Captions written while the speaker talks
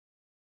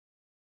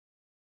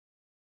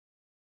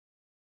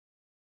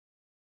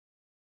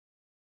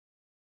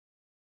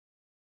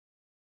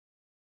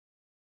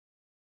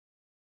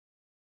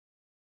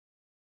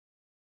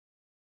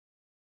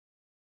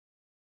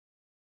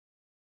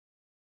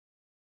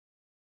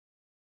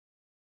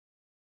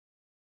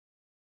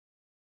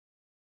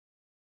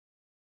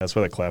That's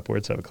why the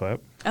clapboards have a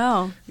clap.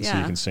 Oh, yeah. So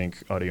you can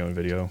sync audio and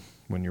video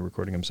when you're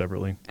recording them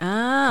separately.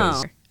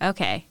 Oh,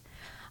 okay.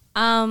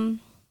 Hi.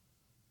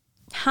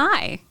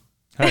 Hi.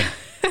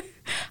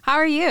 How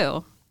are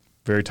you?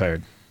 Very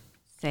tired.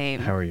 Same.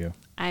 How are you?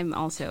 I'm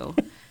also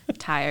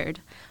tired.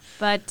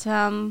 But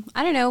I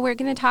don't know. We're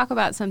going to talk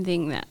about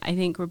something that I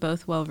think we're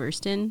both well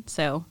versed in.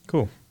 So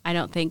Cool. I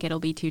don't think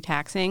it'll be too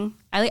taxing.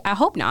 I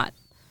hope not.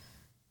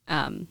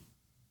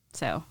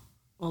 So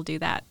we'll do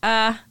that.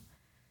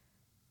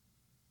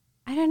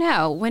 I don't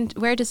know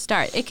where to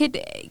start. It could,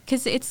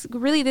 because it's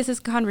really, this is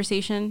a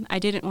conversation. I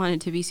didn't want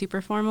it to be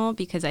super formal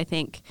because I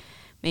think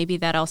maybe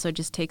that also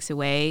just takes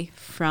away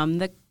from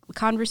the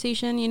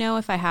conversation. You know,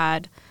 if I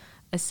had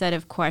a set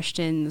of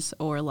questions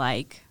or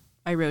like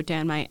I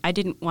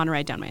didn't want to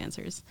write down my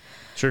answers.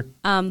 Sure.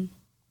 Well,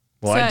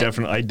 so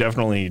I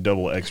definitely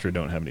double extra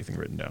don't have anything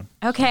written down.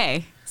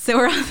 Okay. So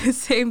we're on the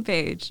same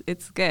page.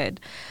 It's good.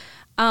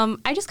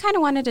 I just kind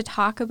of wanted to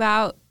talk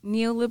about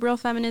neoliberal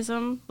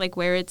feminism, like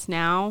where it's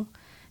now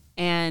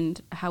and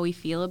how we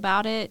feel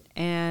about it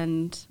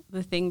and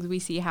the things we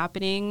see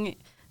happening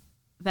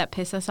that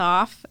piss us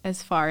off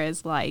as far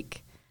as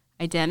like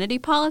identity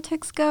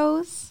politics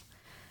goes.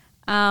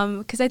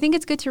 Because I think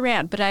it's good to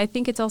rant, but I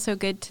think it's also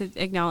good to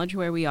acknowledge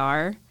where we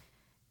are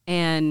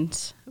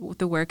and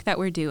the work that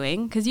we're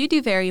doing. Because you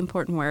do very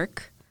important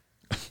work,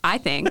 I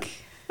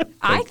think.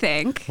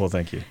 Well,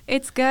 thank you.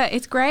 It's good.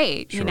 It's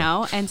great, Sure. you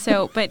know. And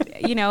so,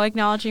 but, you know,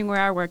 acknowledging where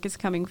our work is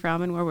coming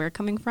from and where we're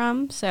coming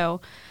from. So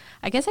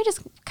I guess I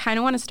just kind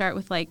of want to start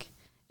with, like,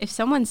 if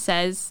someone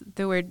says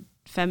the word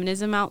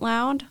feminism out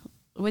loud,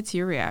 what's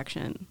your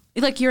reaction?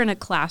 Like you're in a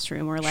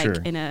classroom or like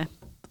Sure. in a,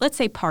 let's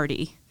say,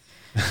 party.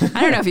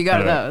 I don't know if you go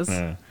to those.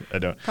 I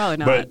don't. Probably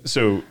not. But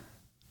so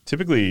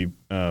typically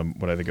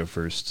what I think of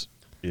first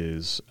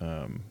is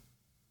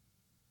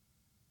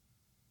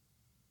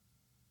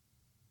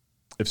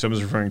if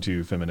someone's referring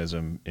to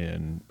feminism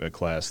in a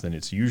class, then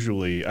it's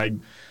usually, I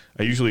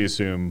usually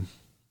assume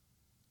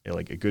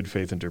like a good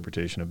faith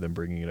interpretation of them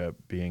bringing it up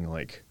being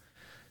like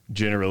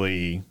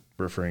generally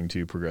referring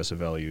to progressive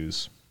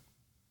values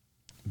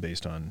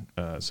based on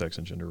sex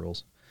and gender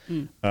roles.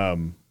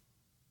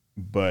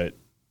 But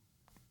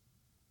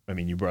I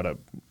mean, you brought up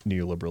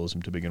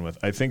neoliberalism to begin with.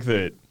 I think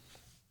that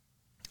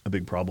a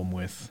big problem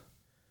with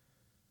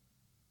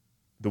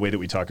the way that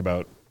we talk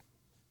about,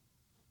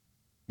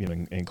 you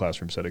know, in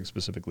classroom settings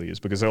specifically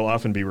is because they'll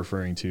often be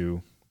referring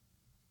to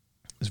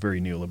this very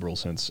neoliberal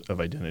sense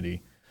of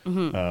identity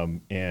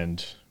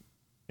and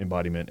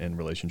embodiment and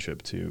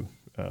relationship to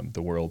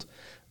the world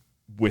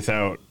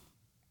without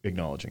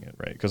acknowledging it,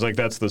 right? Because like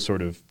that's the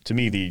sort of, to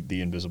me,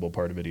 the invisible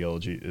part of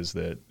ideology is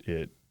that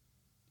it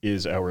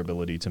is our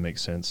ability to make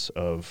sense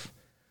of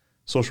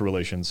social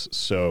relations.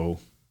 So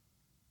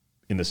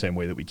in the same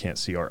way that we can't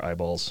see our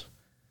eyeballs,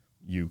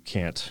 you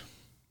can't,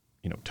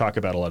 you know, talk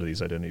about a lot of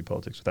these identity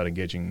politics without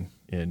engaging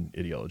in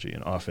ideology,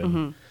 and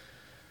often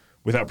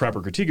without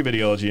proper critique of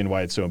ideology, and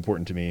why it's so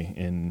important to me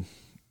in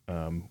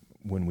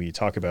when we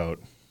talk about,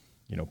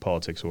 you know,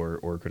 politics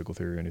or critical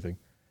theory or anything,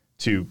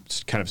 to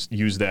kind of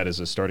use that as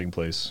a starting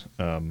place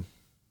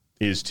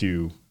is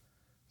to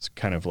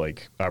kind of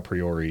like a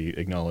priori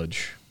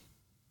acknowledge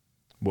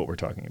what we're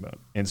talking about.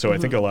 And so I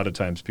think a lot of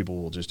times people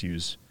will just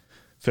use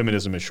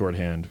feminism as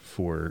shorthand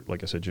for,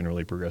 like I said,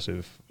 generally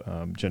progressive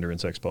gender and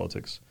sex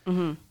politics,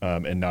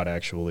 and not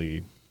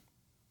actually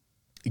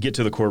get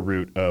to the core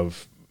root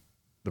of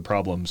the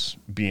problems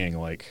being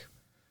like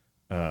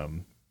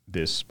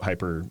this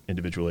hyper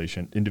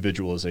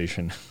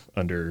individualization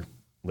under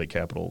late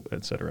capital,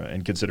 et cetera,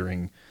 and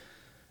considering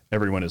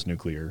everyone as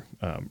nuclear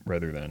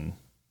rather than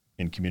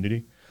in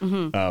community.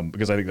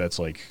 Because I think that's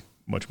like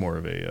much more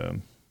of a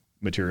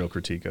material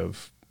critique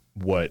of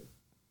what,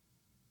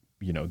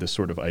 you know, this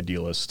sort of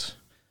idealist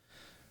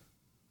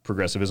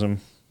progressivism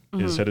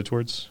is headed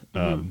towards.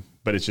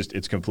 But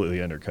it's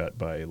completely undercut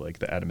by like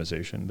the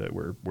atomization that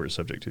we're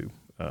subject to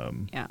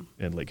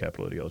in late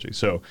capital ideology.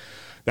 So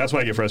that's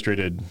why I get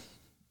frustrated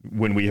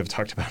when we have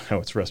talked about how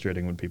it's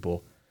frustrating when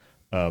people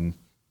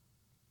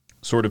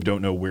sort of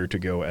don't know where to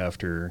go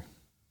after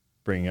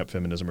bringing up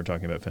feminism or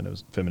talking about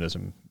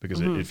feminism, because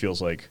it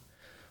feels like,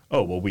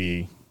 oh, well,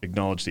 we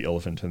acknowledge the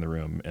elephant in the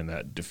room and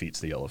that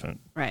defeats the elephant.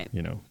 Right.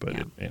 You know, but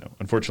it, you know,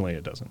 unfortunately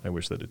it doesn't. I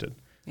wish that it did.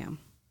 Yeah.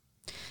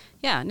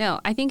 Yeah, no,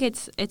 I think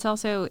it's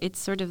also, it's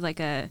sort of like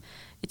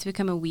it's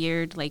become a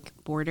weird like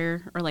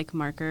border or like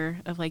marker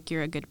of like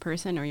you're a good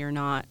person or you're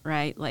not,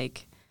 right?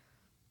 Like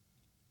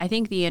I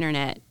think the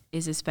internet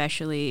is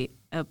especially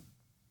a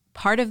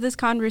part of this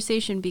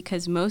conversation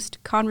because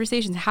most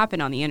conversations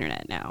happen on the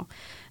internet now.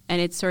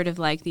 And it's sort of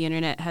like the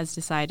internet has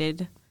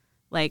decided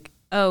like,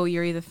 oh,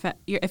 you're either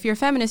if you're a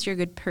feminist, you're a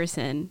good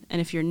person, and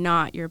if you're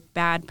not, you're a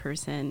bad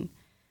person.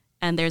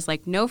 And there's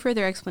like no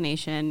further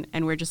explanation,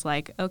 and we're just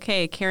like,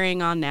 okay,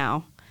 carrying on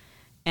now.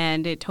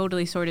 And it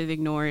totally sort of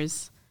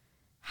ignores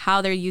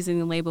how they're using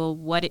the label,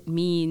 what it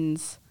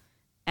means,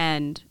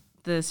 and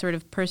the sort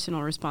of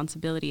personal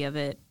responsibility of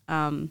it.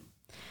 And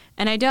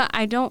I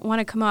don't want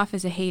to come off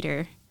as a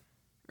hater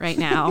right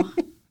now,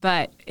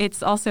 but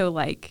it's also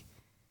like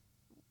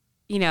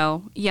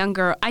young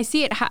girl. I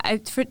see it.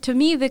 To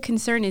me, the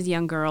concern is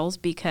young girls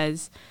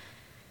because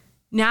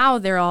now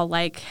they're all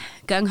like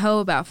gung ho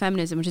about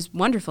feminism, which is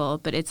wonderful.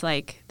 But it's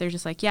like they're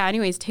just like, yeah.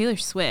 Anyways, Taylor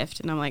Swift,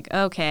 and I'm like,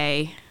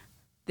 okay,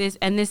 this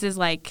is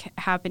like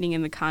happening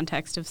in the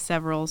context of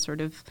several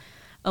sort of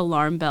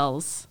alarm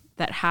bells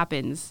that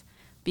happens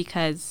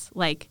because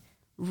like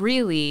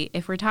really,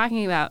 if we're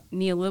talking about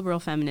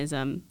neoliberal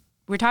feminism.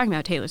 We're talking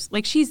about Taylor.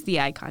 Like, she's the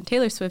icon.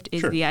 Taylor Swift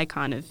is the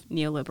icon of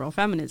neoliberal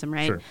feminism,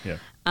 right? Sure, yeah.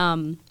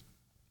 And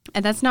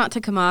that's not to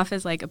come off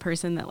as, like, a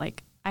person that,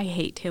 like, I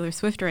hate Taylor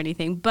Swift or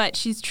anything, but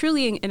she's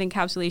truly an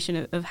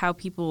encapsulation of how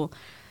people,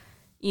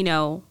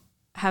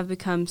 have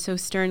become so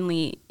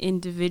sternly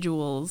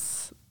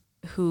individuals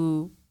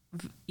who,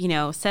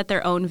 set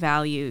their own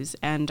values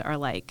and are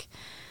like,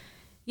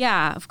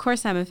 yeah, of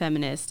course I'm a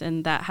feminist,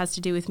 and that has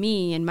to do with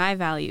me and my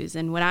values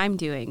and what I'm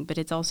doing. But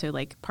it's also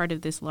like part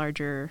of this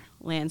larger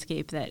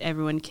landscape that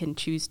everyone can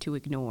choose to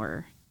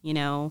ignore.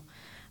 I'm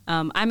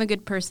a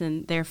good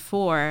person,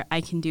 therefore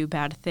I can do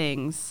bad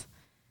things.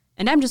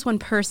 And I'm just one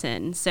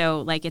person,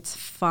 so like it's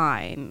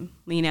fine.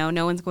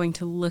 No one's going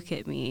to look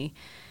at me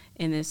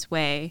in this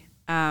way.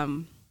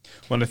 Well,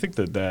 and I think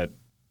that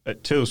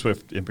Taylor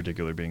Swift in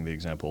particular being the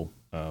example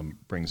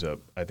brings up,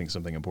 I think,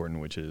 something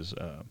important, which is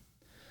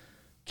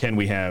can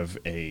we have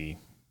a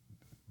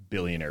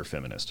billionaire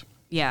feminist?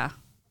 Yeah.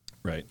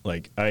 Right.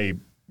 Like I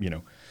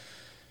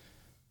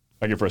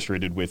get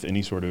frustrated with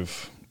any sort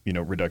of,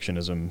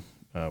 reductionism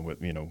with,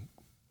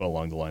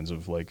 along the lines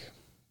of like,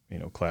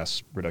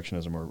 class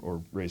reductionism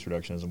or race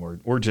reductionism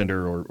or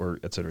gender or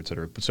et cetera, et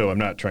cetera. So I'm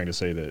not trying to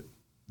say that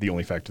the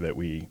only factor that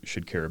we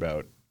should care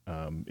about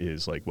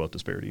is like wealth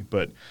disparity.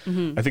 But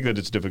I think that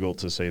it's difficult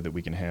to say that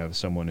we can have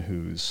someone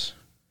whose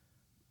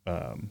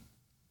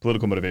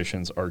political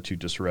motivations are to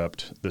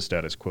disrupt the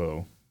status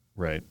quo,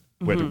 right?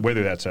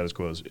 Whether that status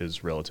quo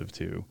is relative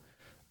to,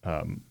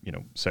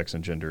 sex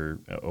and gender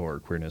or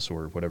queerness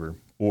or whatever,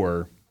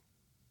 or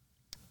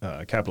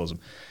capitalism,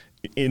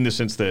 in the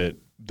sense that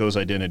those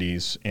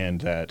identities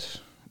and that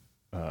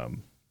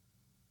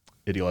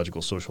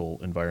ideological social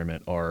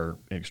environment are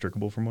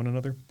inextricable from one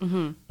another.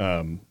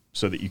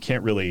 So that you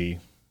can't really,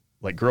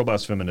 like girl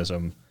boss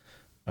feminism,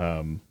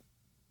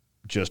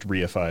 just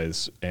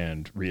reifies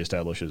and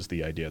reestablishes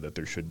the idea that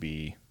there should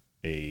be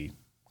a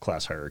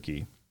class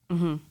hierarchy,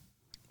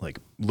 like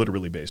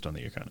literally based on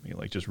the economy,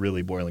 like just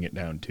really boiling it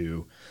down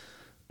to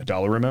a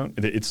dollar amount.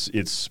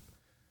 It's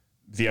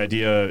the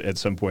idea at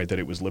some point that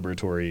it was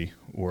liberatory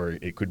or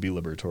it could be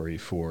liberatory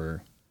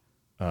for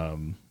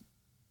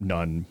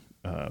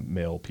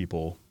non-male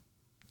people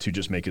to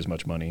just make as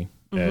much money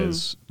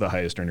as the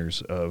highest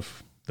earners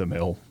of the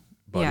male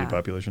body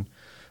population.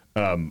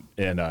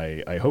 And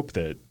I hope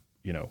that,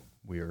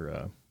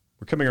 we're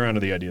coming around to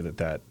the idea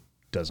that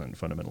doesn't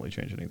fundamentally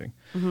change anything.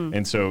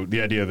 And so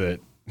the idea that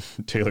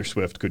Taylor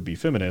Swift could be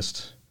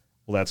feminist,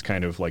 well, that's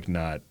kind of like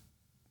not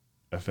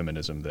a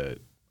feminism that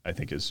I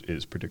think is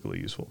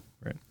particularly useful,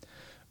 right?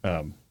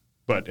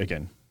 But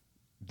again,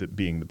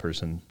 being the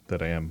person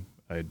that I am,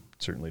 I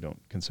certainly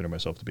don't consider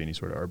myself to be any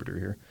sort of arbiter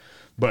here.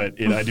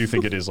 But I do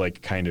think it is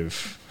like kind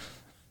of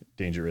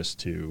dangerous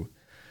to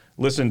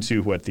listen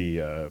to what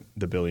the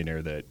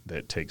billionaire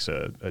that takes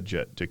a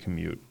jet to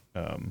commute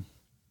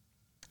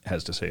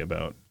has to say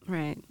about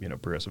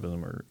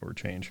progressivism or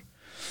change.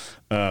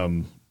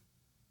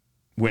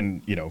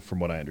 When from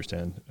what I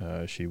understand,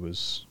 she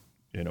was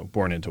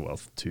born into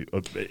wealth too.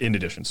 In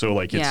addition, so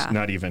like it's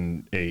not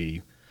even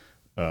a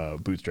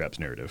bootstraps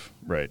narrative,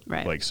 right?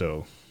 Right. Like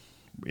so,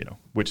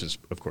 which is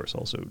of course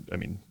also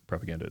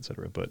propaganda, et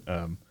cetera. But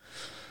I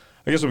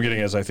guess what I'm getting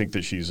is I think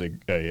that she's I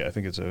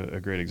think it's a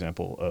great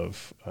example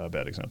of a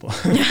bad example.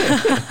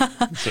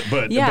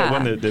 But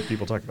one that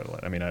people talk about a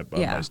lot. I mean,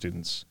 my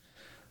students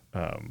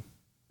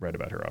write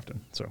about her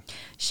often. So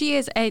she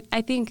is.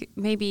 I think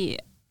maybe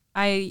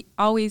I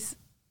always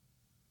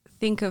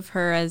think of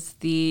her as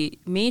the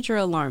major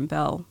alarm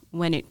bell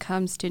when it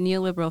comes to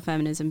neoliberal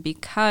feminism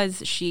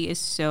because she is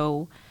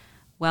so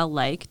well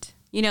liked.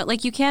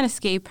 Like you can't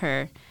escape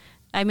her.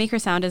 I make her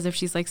sound as if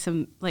she's like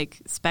some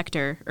like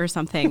specter or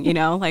something,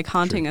 like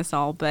haunting us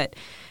all. But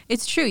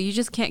it's true. You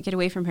just can't get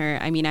away from her.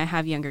 I mean, I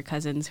have younger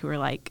cousins who are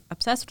like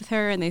obsessed with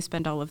her and they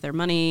spend all of their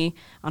money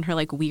on her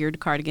like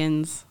weird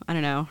cardigans. I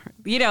don't know.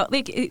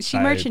 Like she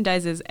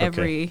merchandises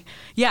every.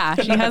 Yeah,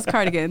 she has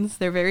cardigans.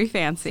 They're very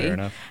fancy. Fair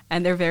enough.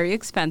 And they're very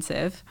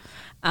expensive.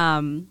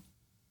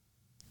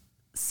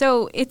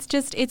 So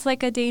it's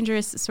like a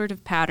dangerous sort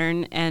of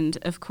pattern, and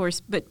of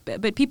course,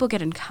 but people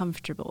get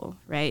uncomfortable,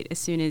 right? As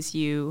soon as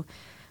you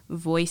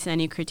voice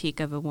any critique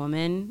of a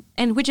woman,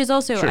 and which is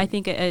also, I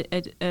think,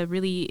 a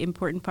really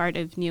important part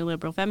of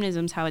neoliberal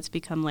feminism is how it's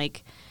become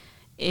like,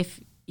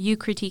 if you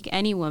critique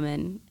any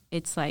woman,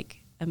 it's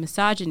like a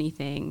misogyny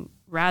thing,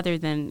 rather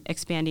than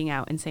expanding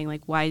out and saying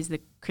like, why is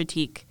the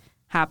critique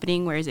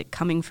happening? Where is it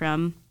coming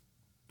from?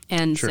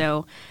 And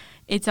so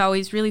it's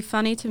always really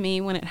funny to me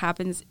when it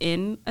happens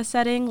in a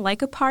setting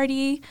like a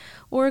party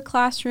or a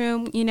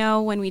classroom,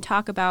 when we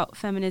talk about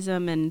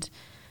feminism, and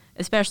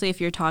especially if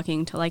you're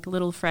talking to like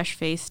little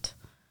fresh-faced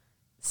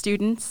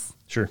students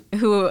Sure.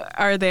 who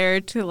are there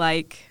to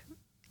like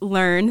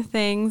learn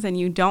things, and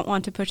you don't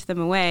want to push them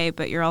away,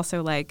 but you're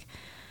also like,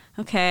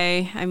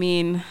 okay, I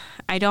mean,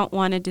 I don't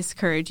want to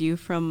discourage you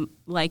from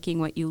liking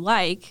what you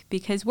like,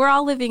 because we're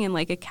all living in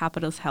like a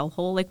capitalist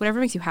hellhole. Like whatever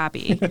makes you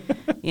happy,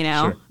 you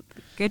know, Sure.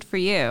 Good for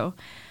you.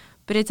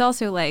 But it's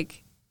also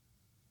like,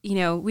 you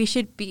know, we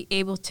should be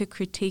able to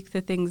critique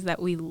the things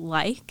that we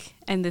like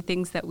and the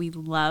things that we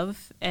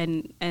love.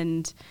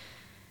 And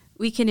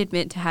we can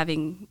admit to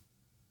having,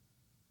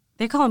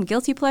 they call them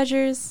guilty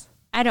pleasures.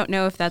 I don't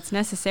know if that's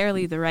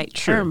necessarily the right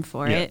term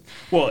for it.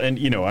 Well, and,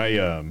 you know,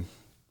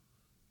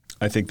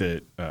 I think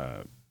that,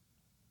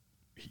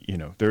 you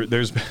know,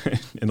 there's been,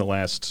 in the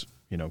last,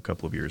 you know,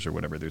 couple of years or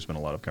whatever, there's been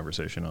a lot of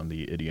conversation on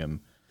the idiom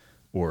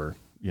or,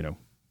 you know,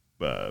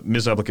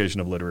 misapplication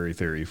of literary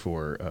theory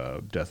for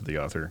death of the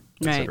author,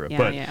 et cetera.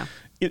 But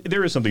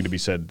there is something to be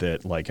said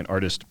that, like, an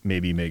artist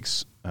maybe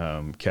makes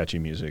catchy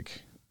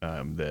music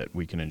that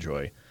we can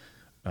enjoy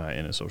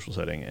in a social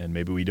setting, and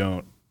maybe we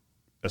don't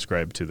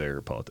ascribe to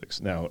their politics.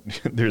 Now,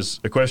 there's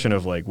a question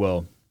of, like,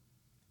 well,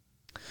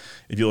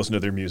 if you listen to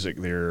their music,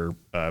 they're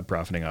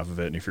profiting off of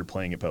it, and if you're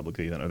playing it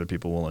publicly, then other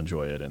people will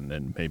enjoy it, and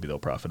then maybe they'll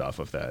profit off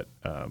of that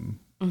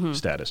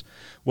status.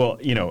 Well,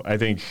 you know, I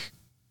think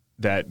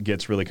that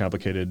gets really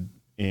complicated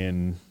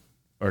in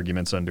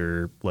arguments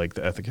under like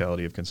the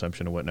ethicality of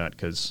consumption and whatnot,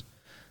 because,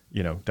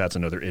 you know, that's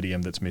another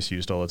idiom that's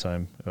misused all the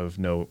time of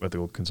no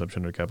ethical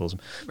consumption under capitalism.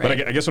 Right.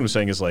 But I guess what I'm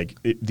saying is like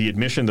the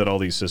admission that all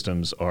these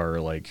systems are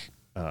like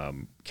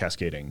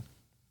cascading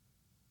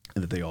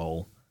and that they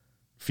all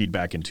feed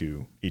back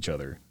into each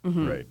other,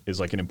 right, is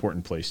like an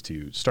important place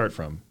to start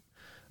from,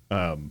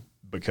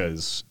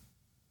 because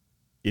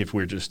if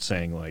we're just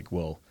saying like,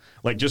 well,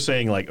 like just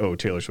saying like, oh,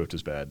 Taylor Swift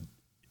is bad,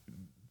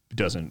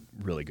 doesn't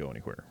really go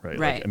anywhere, right?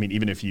 Like, I mean,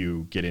 even if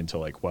you get into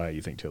like why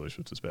you think Taylor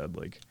Swift is bad,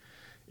 like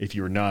if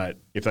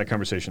that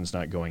conversation's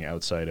not going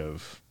outside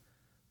of,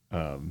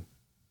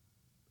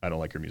 I don't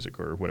like her music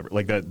or whatever,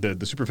 like that,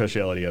 the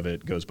superficiality of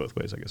it goes both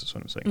ways, I guess is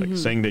what I'm saying. Like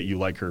saying that you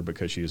like her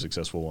because she is a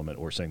successful woman,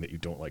 or saying that you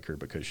don't like her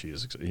because she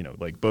is, you know,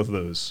 like both of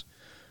those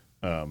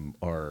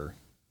are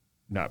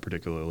not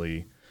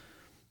particularly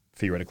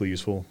theoretically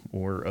useful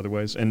or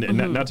otherwise. And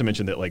not to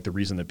mention that like the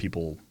reason that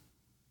people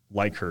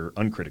like her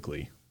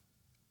uncritically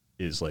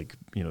is like,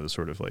 you know, the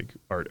sort of like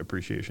art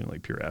appreciation,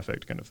 like pure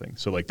affect kind of thing.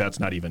 So like that's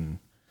not even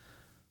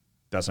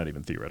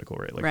theoretical,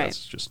 right? Like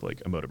that's just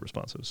like emotive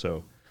responses.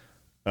 So,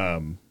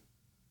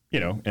 you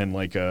know, and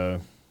like,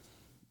 I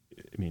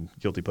mean,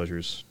 guilty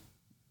pleasures,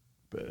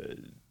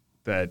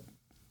 that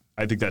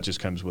I think that just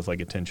comes with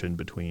like a tension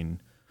between,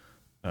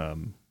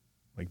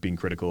 like being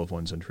critical of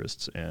one's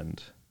interests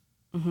and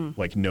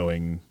like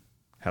knowing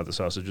how the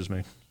sausage is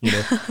made, you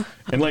know,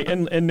 and like,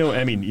 and no,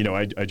 I mean, you know,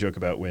 I joke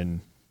about when,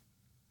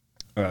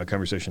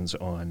 conversations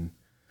on,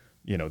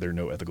 you know, there are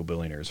no ethical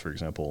billionaires, for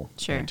example.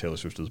 Sure. And Taylor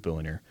Swift was a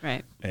billionaire.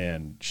 Right.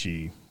 And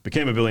she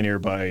became a billionaire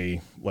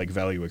by like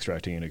value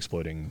extracting and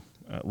exploiting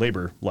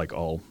labor, like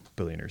all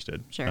billionaires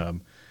did. Sure.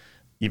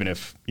 Even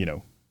if, you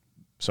know,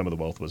 some of the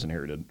wealth was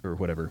inherited or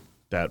whatever,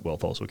 that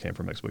wealth also came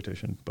from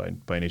exploitation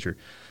by nature.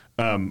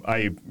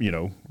 I, you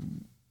know,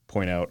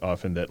 point out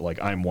often that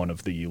like I'm one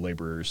of the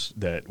laborers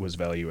that was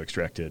value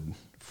extracted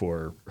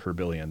for her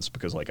billions,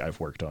 because like I've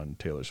worked on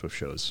Taylor Swift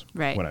shows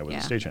when I was a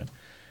stagehand,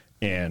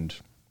 and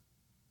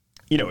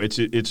you know it's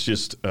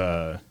just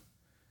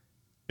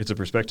it's a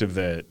perspective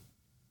that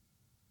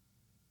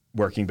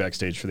working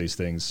backstage for these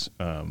things,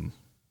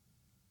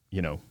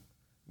 you know,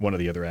 one of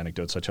the other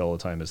anecdotes I tell all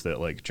the time is that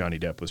like Johnny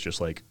Depp was just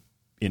like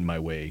in my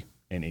way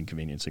and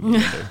inconveniencing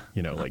me.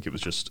 You know, like it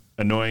was just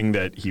annoying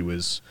that he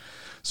was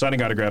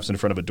signing autographs in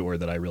front of a door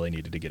that I really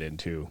needed to get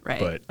into,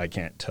 but I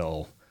can't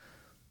tell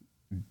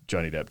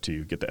Johnny Depp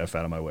to get the F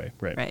out of my way.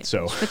 Right.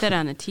 So put that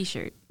on a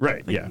t-shirt.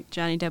 Right. Like, yeah.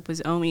 Johnny Depp was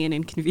only an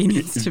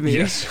inconvenience to me.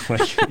 Yes.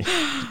 Like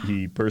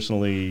he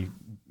personally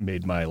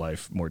made my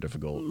life more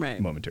difficult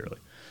momentarily.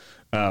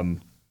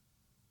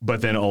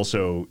 But then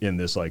also in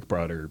this like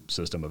broader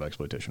system of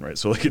exploitation. Right.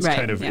 So like it's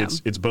kind of,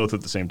 it's both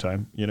at the same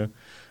time, you know?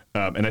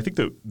 And I think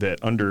that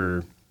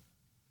under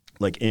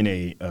like in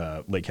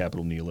a late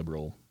capital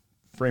neoliberal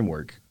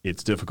framework,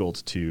 it's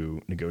difficult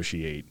to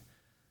negotiate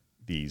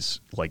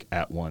these like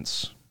at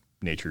once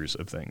natures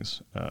of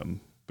things,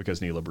 because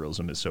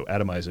neoliberalism is so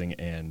atomizing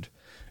and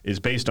is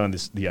based on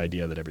the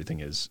idea that everything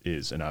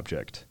is an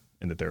object,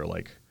 and that there are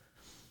like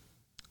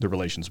the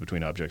relations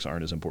between objects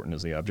aren't as important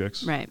as the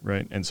objects,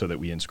 right? And so that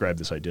we inscribe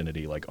this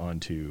identity like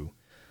onto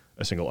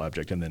a single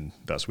object, and then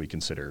thus we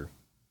consider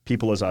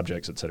people as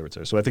objects, et cetera, et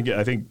cetera. So I think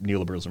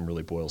neoliberalism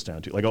really boils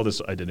down to like all this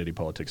identity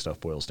politics stuff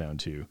boils down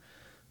to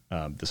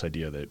this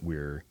idea that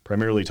we're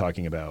primarily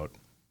talking about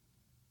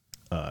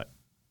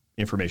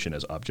information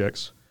as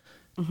objects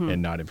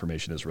and not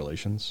information as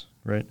relations,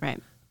 right?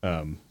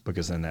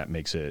 Because then that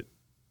makes it,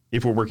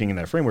 if we're working in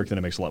that framework, then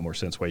it makes a lot more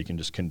sense why you can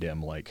just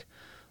condemn like,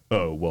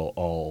 oh, well,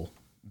 all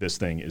this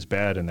thing is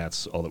bad and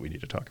that's all that we need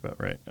to talk about,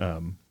 right?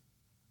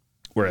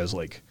 Whereas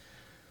like,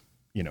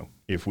 you know,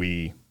 if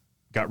we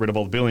got rid of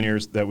all the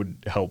billionaires, that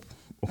would help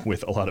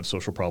with a lot of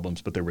social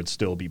problems, but there would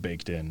still be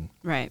baked in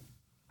Right.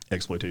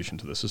 exploitation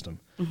to the system,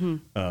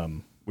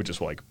 which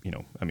is like,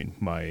 I mean,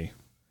 my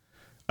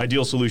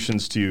ideal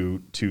solutions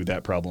to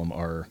that problem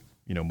are,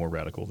 more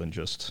radical than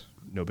just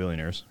no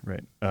billionaires,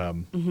 right?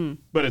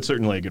 But it's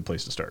certainly a good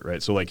place to start,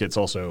 right? So like it's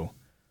also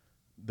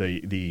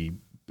the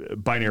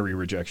binary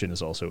rejection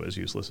is also as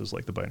useless as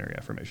like the binary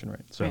affirmation,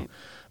 right? So,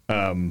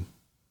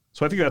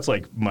 so I think that's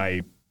like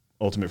my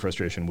ultimate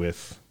frustration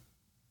with,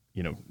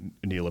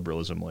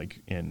 neoliberalism,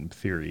 like in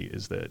theory,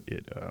 is that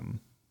it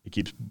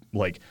keeps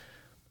like,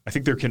 I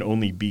think there can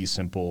only be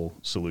simple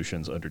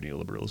solutions under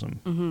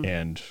neoliberalism,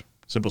 and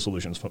simple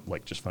solutions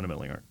like just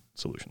fundamentally aren't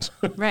solutions.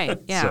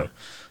 Right. Yeah. So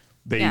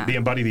they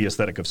embody the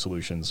aesthetic of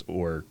solutions,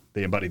 or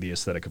they embody the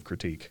aesthetic of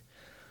critique,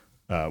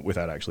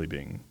 without actually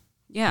being,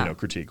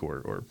 critique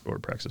or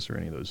praxis or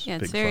any of those. Yeah,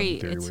 big it's very fun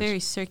theory words. very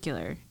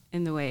circular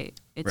in the way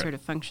it sort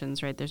of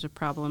functions. Right. There's a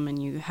problem, and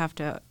you have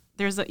to.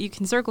 You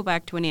can circle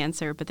back to an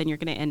answer, but then you're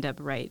going to end up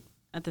right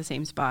at the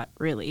same spot.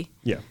 Really.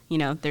 Yeah.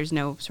 There's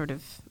no sort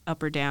of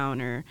up or down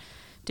or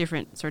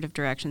different sort of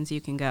directions you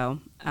can go,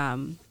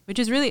 which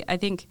is really, I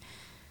think.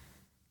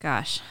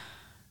 Gosh,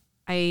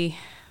 that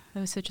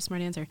was such a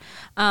smart answer.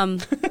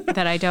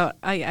 That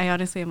I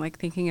honestly am like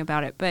thinking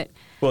about it, but.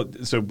 Well,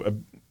 so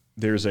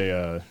there's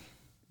a,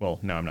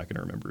 now I'm not going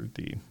to remember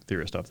the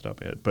theorist off the top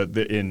of my head, but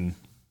in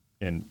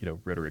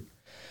rhetoric,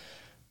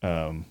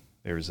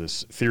 there's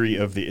this theory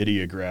of the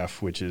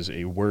ideograph, which is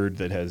a word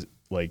that has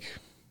like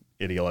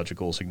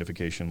ideological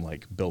signification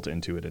like built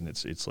into it, and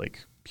it's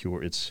like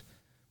pure. Its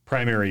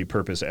primary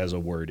purpose as a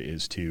word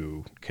is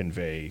to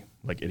convey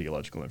like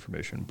ideological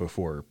information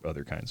before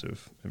other kinds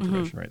of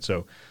information, right?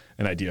 So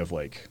an idea of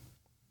like,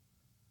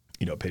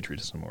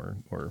 patriotism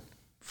or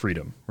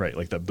freedom, right?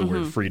 Like the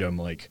word freedom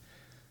like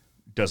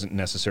doesn't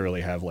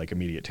necessarily have like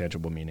immediate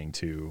tangible meaning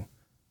to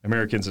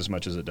Americans as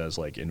much as it does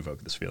like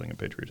invoke this feeling of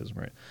patriotism,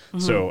 right?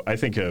 So I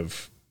think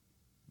of,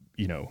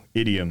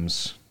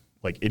 idioms,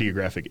 like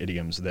ideographic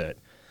idioms that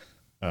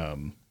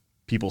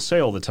people say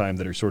all the time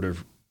that are sort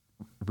of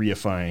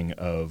reifying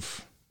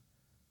of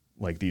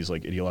like these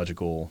like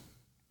ideological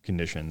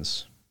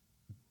conditions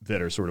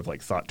that are sort of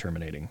like thought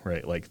terminating,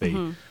 right? Like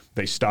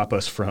they stop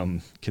us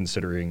from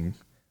considering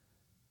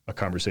a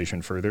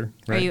conversation further,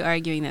 right? Are you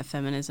arguing that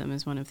feminism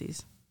is one of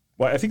these?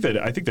 Well, I think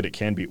that it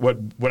can be.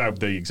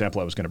 The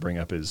example I was going to bring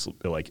up is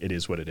like it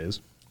is what it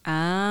is.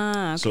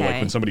 Ah, okay. So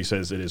like when somebody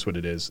says it is what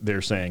it is,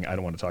 they're saying I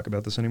don't want to talk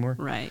about this anymore.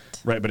 Right.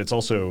 Right, but it's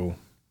also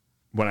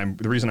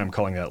the reason I'm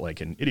calling that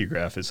like an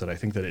ideograph is that I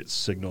think that it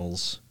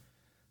signals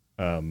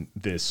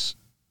this.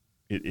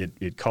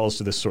 It calls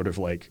to this sort of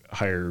like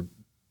higher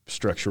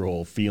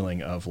structural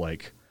feeling of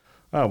like,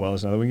 oh well,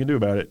 there's nothing we can do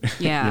about it.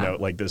 Yeah.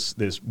 Like this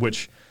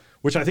which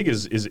I think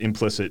is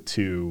implicit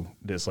to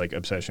this like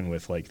obsession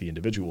with like the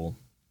individual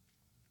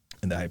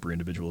and the hyper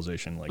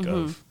individualization like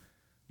of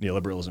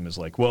neoliberalism is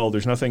like, well,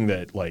 there's nothing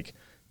that like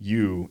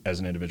you as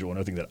an individual,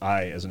 nothing that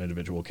I as an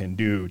individual can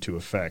do to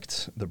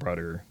affect the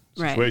broader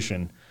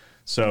situation. Right.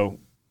 So,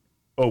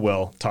 oh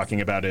well, talking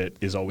about it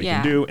is all we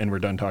can do, and we're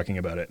done talking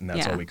about it, and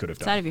that's all we could have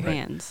done. It's out of your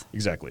hands.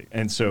 Exactly.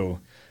 And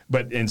so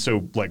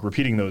like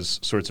repeating those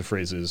sorts of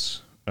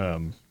phrases,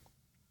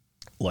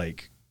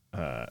 like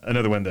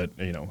another one that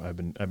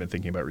I've been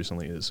thinking about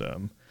recently is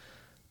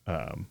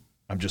I'm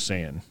just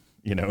saying.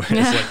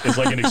 It's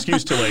like an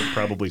excuse to like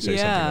probably say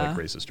something like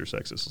racist or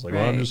sexist. It's like,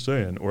 well, I'm just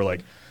saying, or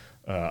like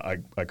I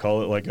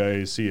call it like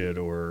I see it,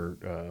 or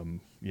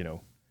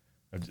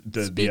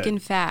speaking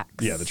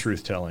facts. Yeah, the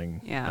truth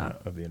telling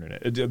of the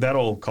internet. That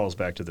all calls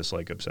back to this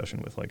like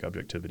obsession with like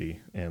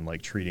objectivity and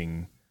like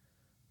treating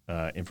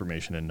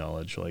information and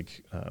knowledge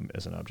like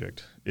as an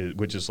object,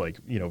 which is like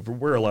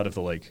where a lot of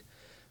the like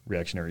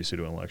reactionary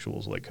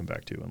pseudo-intellectuals like come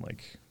back to, and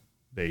like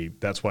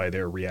that's why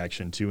their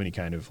reaction to any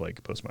kind of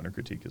like postmodern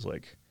critique is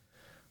like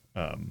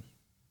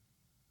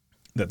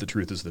that the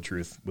truth is the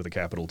truth with a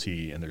capital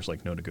T, and there's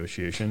like no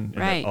negotiation,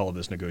 and that all of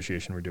this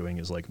negotiation we're doing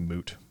is like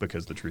moot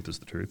because the truth is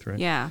the truth, right?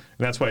 Yeah. And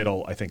that's why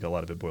I think a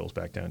lot of it boils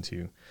back down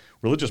to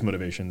religious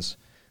motivations,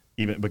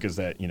 even because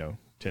that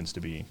tends to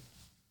be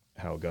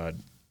how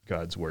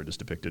God's word is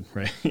depicted,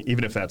 right?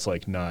 Even if that's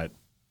like not.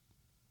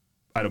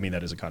 I don't mean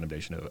that as a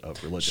condemnation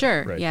of religion.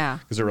 Sure, right? Yeah.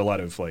 Because there are a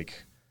lot of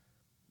like,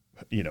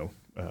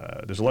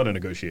 there's a lot of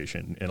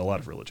negotiation in a lot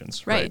of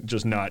religions, right?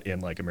 Just not in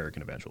like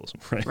American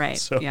evangelism, right? Right.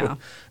 So, yeah.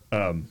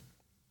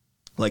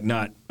 Like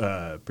not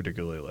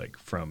particularly like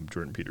from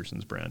Jordan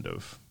Peterson's brand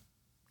of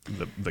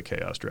the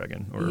chaos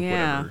dragon or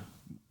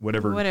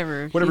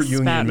whatever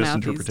Jungian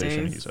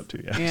misinterpretation he's up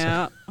to.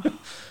 Yeah.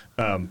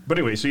 But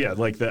anyway, so yeah,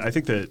 like I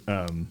think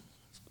that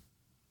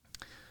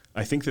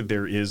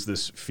there is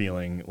this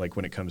feeling like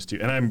when it comes to,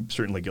 and I'm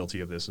certainly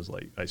guilty of this, is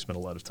like I spent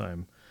a lot of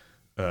time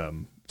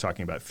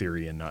talking about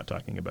theory and not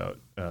talking about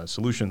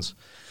solutions.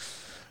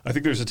 I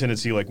think there's a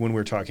tendency like when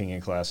we're talking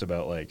in class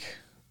about like,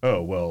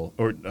 oh, well,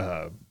 or,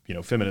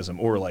 feminism,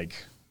 or like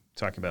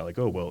talking about like,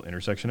 oh, well,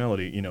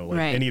 intersectionality,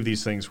 any of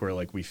these things where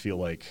like we feel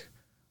like,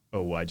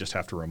 oh, well, I just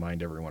have to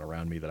remind everyone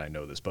around me that I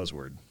know this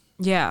buzzword.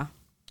 Yeah.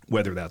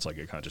 whether that's like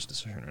a conscious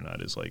decision or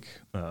not is like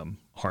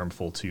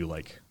harmful to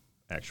like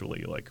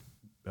actually like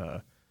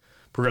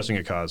progressing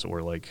a cause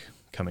or like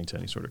coming to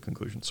any sort of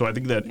conclusion. So I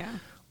think that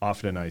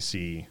often I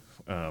see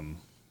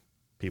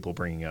people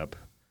bringing up,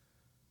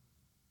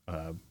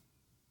 and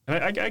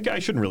I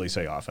shouldn't really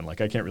say often,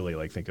 like I can't really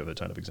like think of a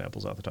ton of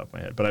examples off the top of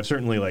my head, but I've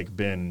certainly like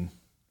been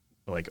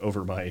like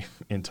over my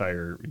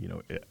entire, you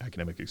know,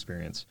 academic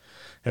experience,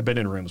 have been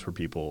in rooms where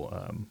people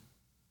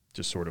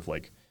just sort of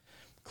like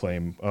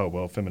claim, oh,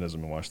 well,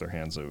 feminism, and wash their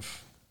hands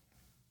of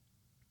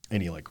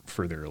any like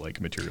further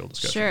like material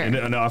discussion. Sure. And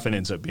it often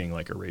ends up being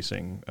like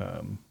erasing,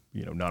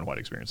 you know, non-white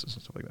experiences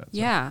and stuff like that. So.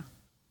 Yeah.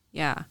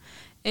 Yeah.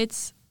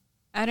 It's,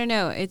 I don't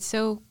know, it's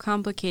so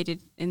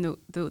complicated in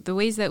the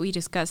ways that we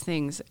discuss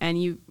things.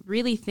 And you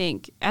really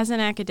think, as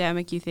an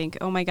academic, you think,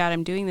 oh my God,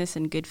 I'm doing this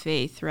in good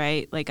faith,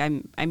 right? Like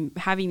I'm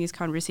having these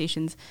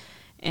conversations.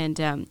 And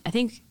I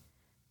think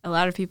a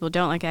lot of people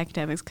don't like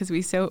academics because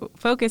we so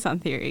focus on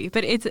theory.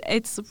 But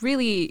it's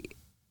really,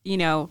 you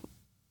know,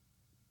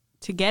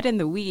 to get in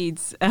the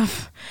weeds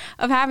of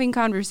having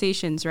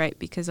conversations, right?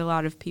 Because a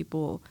lot of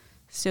people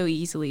so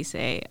easily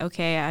say,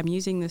 okay, I'm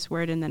using this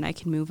word and then I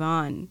can move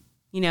on.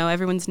 You know,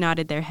 everyone's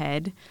nodded their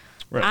head.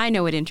 Right. I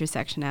know what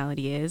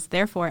intersectionality is.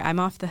 Therefore, I'm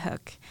off the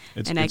hook.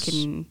 I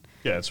can...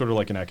 Yeah, it's sort of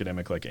like an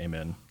academic, like,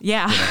 amen.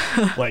 Yeah.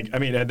 You know? Like, I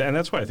mean, and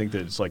that's why I think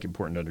that it's, like,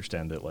 important to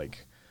understand that,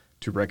 like,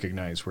 to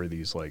recognize where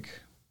these, like,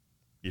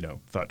 you know,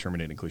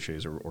 thought-terminating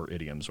cliches or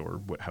idioms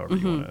or however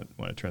you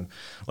want to turn.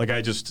 Like,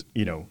 I just,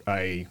 you know,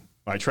 I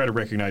try to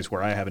recognize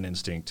where I have an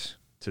instinct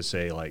to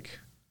say, like,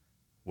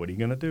 what are you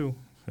going to do?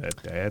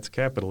 That's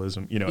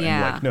capitalism, you know,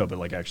 and like, no, but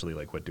like actually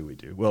like, what do we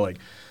do? Well, like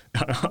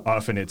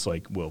often it's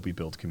like, well, we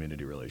build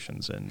community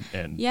relations and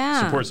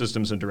support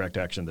systems and direct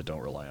action that don't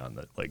rely on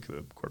the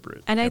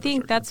corporate. And I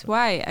think that's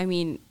why, I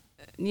mean,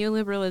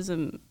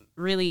 neoliberalism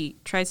really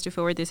tries to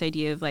forward this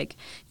idea of like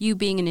you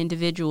being an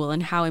individual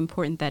and how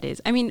important that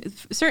is. I mean,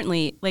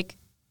 certainly like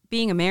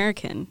being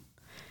American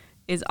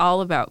is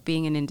all about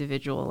being an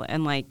individual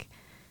and like,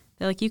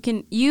 they're like, you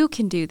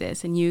can do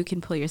this and you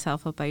can pull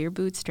yourself up by your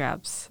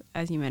bootstraps,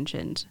 as you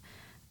mentioned.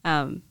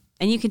 And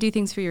you can do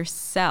things for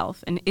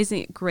yourself. And isn't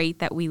it great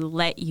that we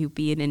let you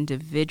be an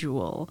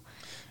individual?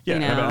 Yeah, you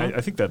know?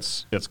 I think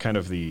that's kind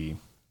of the,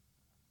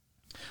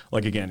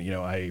 like, again, you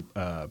know, I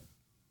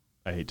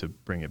hate to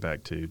bring it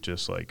back to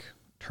just like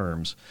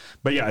terms,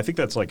 but yeah, I think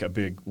that's like a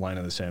big line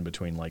in the sand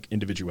between like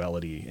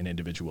individuality and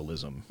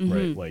individualism,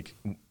 right? Like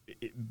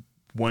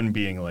one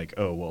being like,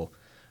 oh, well,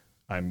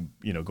 I'm,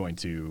 you know, going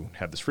to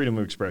have this freedom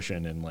of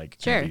expression and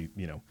like, be,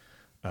 you know,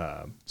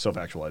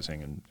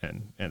 self-actualizing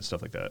and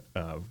stuff like that,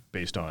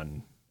 based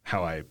on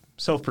how I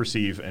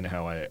self-perceive and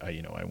how I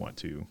you know, I want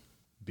to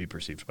be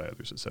perceived by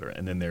others, et cetera.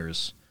 And then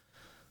there's,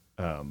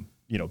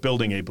 you know,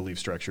 building a belief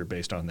structure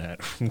based on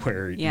that,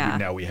 where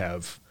now we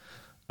have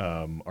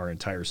our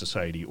entire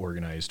society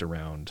organized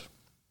around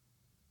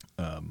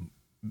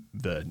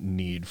the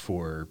need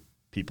for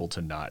people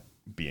to not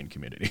be in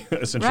community,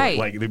 essentially,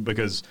 like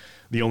because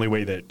the only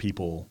way that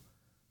people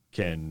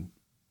can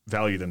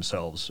value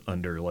themselves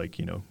under like,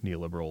 you know,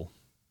 neoliberal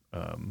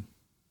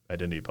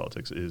identity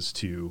politics is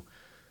to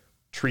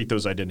treat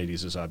those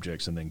identities as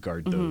objects and then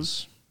guard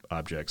those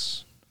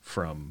objects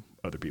from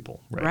other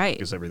people, right?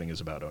 Because everything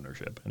is about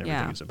ownership and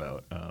everything is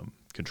about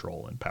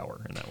control and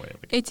power in that way.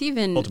 Like, it's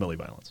even ultimately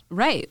violence,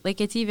 right? Like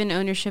it's even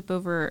ownership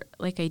over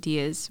like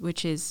ideas,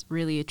 which is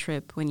really a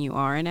trip when you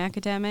are an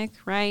academic,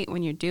 right?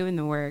 When you're doing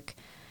the work.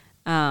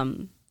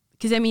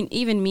 Because I mean,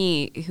 even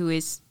me, who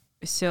is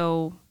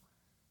so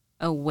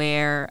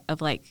aware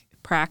of like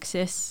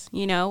praxis,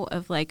 you know,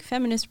 of like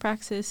feminist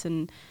praxis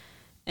and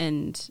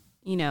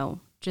you know,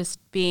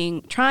 just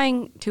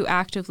trying to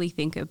actively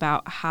think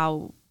about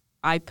how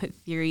I put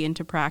theory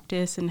into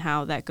practice and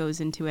how that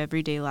goes into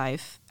everyday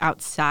life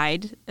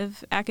outside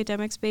of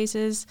academic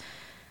spaces.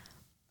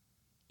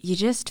 You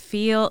just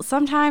feel,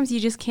 sometimes you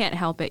just can't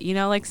help it, you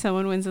know, like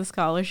someone wins a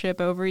scholarship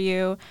over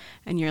you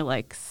and you're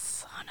like,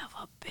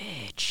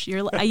 bitch,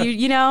 you're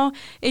you know,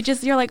 it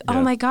just, you're like,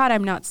 oh my God,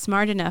 I'm not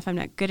smart enough, I'm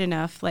not good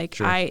enough, like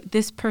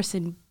this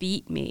person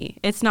beat me.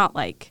 It's not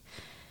like,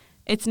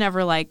 it's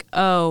never like,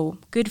 oh,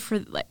 good for,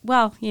 like,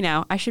 well, you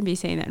know, I shouldn't be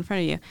saying that in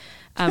front of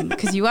you,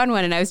 because you won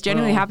one and I was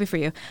genuinely happy for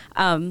you.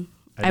 I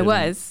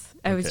was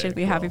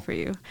genuinely happy for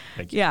you.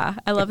 Thank you. Yeah,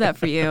 I love that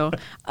for you.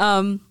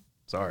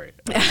 Sorry.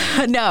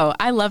 No,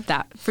 I love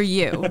that for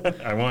you.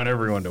 I want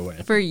everyone to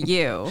win. For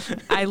you.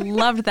 I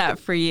loved that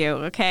for you,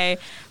 okay?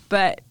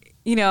 But,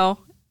 you know,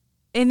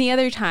 in the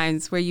other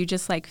times where you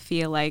just like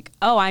feel like,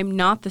 oh, I'm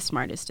not the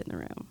smartest in the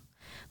room.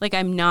 Like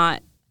I'm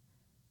not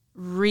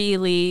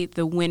really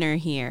the winner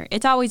here.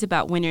 It's always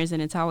about winners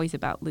and it's always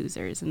about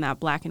losers in that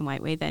black and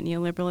white way that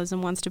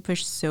neoliberalism wants to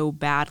push so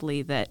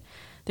badly, that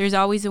there's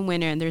always a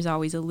winner and there's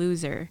always a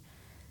loser.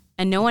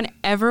 And no one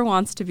ever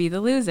wants to be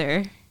the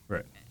loser.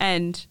 Right.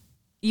 And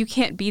you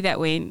can't be that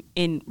way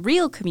in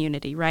real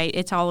community, right?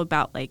 It's all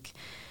about like,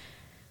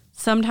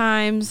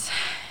 sometimes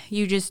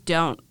you just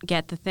don't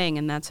get the thing,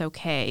 and that's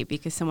okay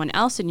because someone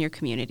else in your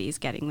community is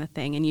getting the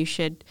thing, and you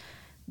should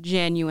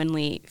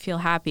genuinely feel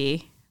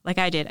happy Like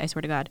I did, I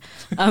swear to God.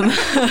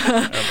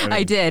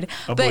 I did.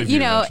 But, you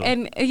know,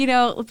 and, you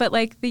know, but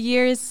like the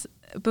years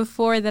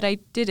before that I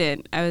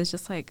didn't, I was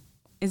just like,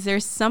 is there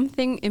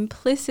something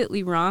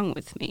implicitly wrong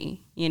with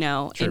me, you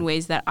know, in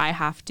ways that I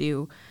have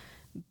to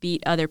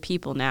beat other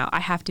people now? I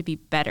have to be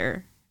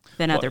better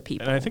than other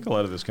people. And I think a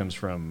lot of this comes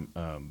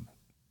from,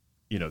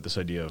 you know, this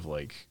idea of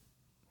like,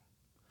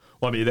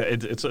 well, I mean,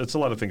 it's a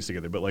lot of things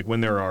together, but like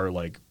when there are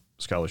like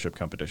scholarship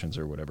competitions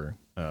or whatever,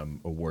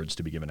 awards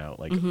to be given out,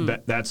 like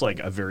that's like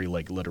a very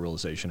like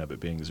literalization of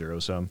it being zero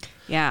sum.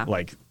 Yeah.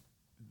 Like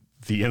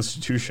the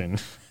institution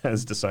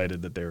has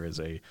decided that there is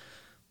a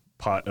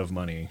pot of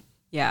money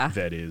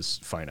that is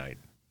finite.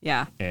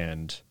 Yeah.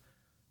 And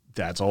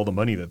that's all the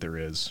money that there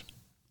is.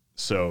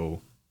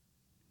 So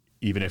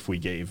even if we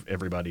gave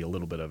everybody a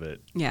little bit of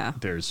it,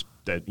 there's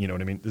that, you know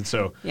what I mean? And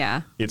so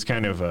it's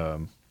kind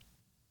of,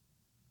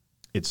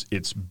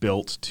 it's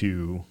built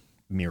to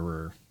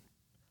mirror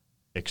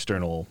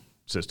external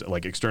system,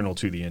 like external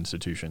to the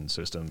institution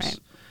systems,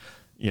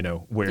 you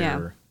know,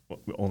 where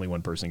only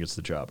one person gets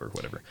the job or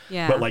whatever.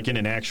 Yeah. But like in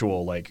an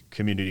actual like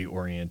community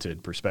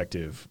oriented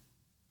perspective,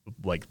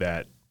 like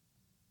that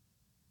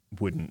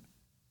wouldn't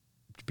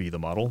be the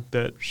model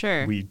that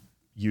we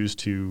use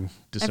to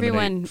disseminate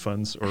everyone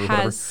funds or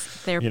has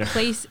whatever. Their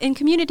place in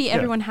community.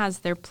 Everyone has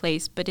their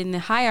place, but in the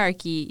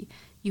hierarchy,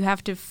 you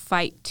have to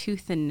fight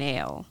tooth and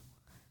nail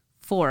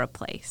for a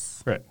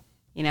place. Right.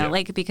 You know,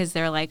 like because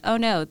they're like, oh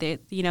no,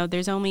 you know,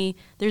 there's a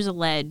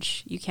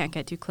ledge. You can't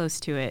get too close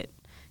to it.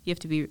 You have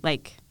to be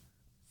like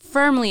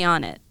firmly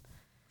on it.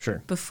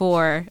 Sure.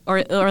 Before,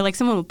 or like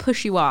someone will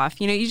push you off.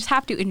 You know, you just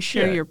have to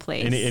ensure your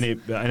place.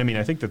 And I mean,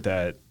 I think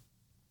that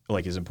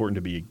like is important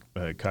to be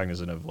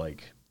cognizant of,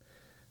 like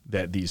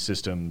that these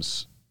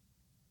systems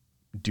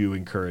do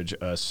encourage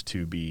us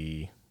to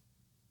be,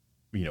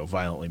 you know,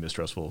 violently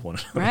mistrustful of one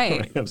another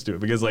when it comes to it,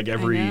 because like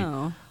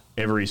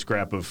every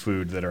scrap of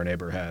food that our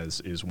neighbor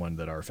has is one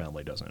that our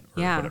family doesn't,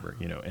 or whatever,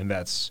 you know, and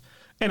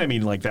I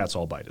mean, like that's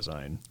all by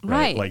design,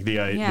 right? Like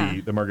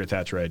the Margaret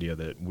Thatcher idea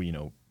that we, you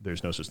know,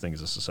 there's no such thing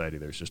as a society,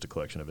 there's just a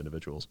collection of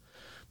individuals,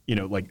 you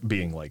know, like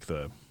being like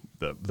the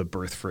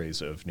birth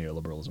phrase of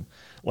neoliberalism,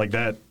 like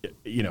that,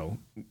 you know,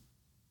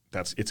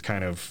 it's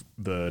kind of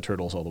the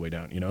turtles all the way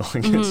down, you know,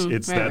 like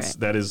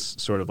that is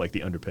sort of like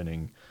the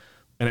underpinning,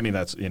 and I mean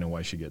that's, you know,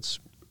 why she gets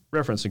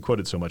referenced and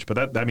quoted so much,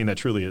 but I mean that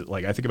truly is,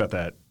 like I think about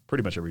that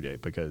pretty much every day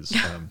because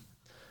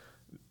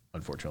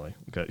unfortunately,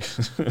 okay.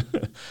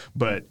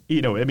 But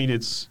you know, I mean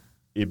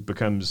it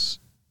becomes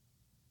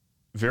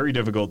very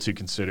difficult to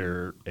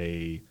consider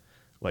a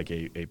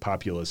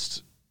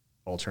populist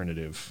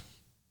alternative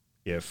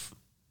if,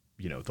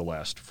 you know, the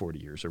last 40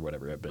 years or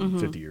whatever have been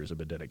 50 years have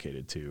been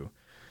dedicated to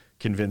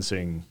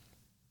convincing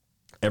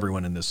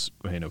everyone in this,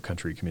 you know,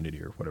 country,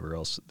 community or whatever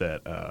else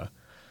that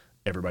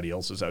everybody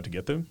else is out to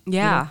get them.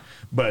 Yeah. You know?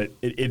 But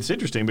it's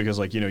interesting because,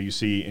 like, you know, you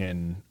see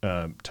in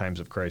times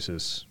of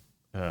crisis,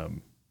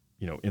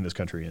 you know, in this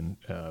country, and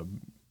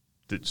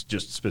it's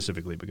just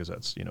specifically because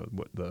that's, you know,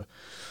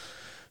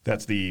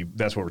 that's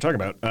what we're talking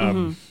about.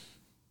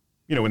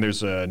 You know, when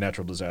there's a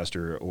natural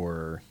disaster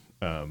or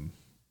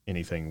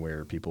anything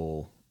where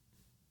people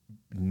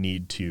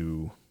need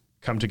to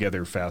come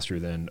together faster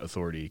than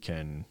authority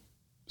can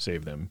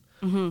save them,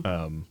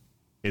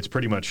 it's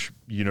pretty much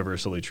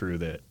universally true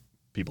that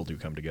people do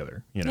come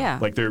together, you know,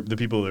 like they're the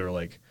people that are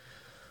like,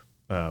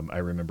 I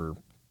remember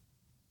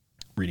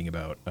reading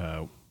about,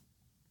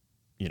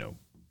 you know,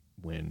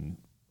 when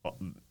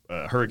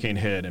a hurricane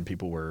hit and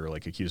people were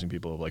like accusing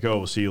people of like,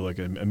 oh, see, like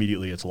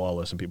immediately it's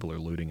lawless and people are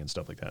looting and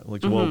stuff like that.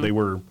 Like, well, they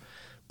were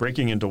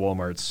breaking into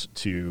Walmarts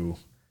to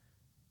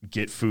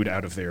get food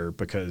out of there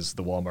because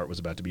the Walmart was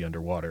about to be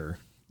underwater.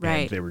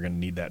 Right. And they were going to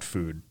need that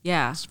food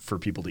for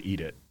people to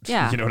eat it.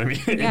 Yeah. You know what I mean?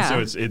 Yeah.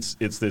 And so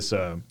it's this,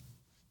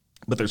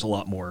 but there's a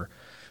lot more,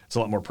 it's a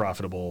lot more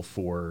profitable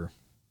for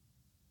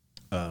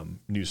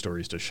news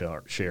stories to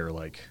share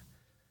like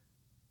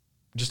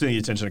just in the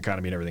attention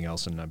economy and everything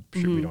else. And I'm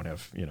sure we don't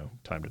have, you know,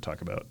 time to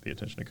talk about the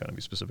attention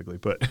economy specifically,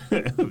 but,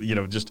 you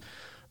know, just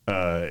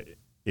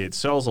it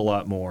sells a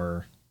lot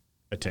more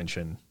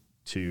attention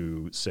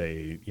to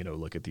say, you know,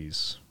 look at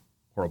these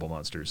horrible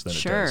monsters than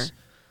it does.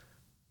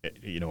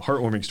 You know,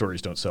 heartwarming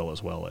stories don't sell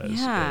as well as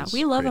as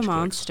we love a rage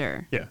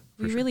monster. Yeah,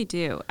 we really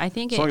do. I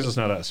think as long as it's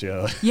not us.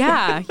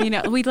 Yeah, you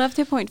know, we'd love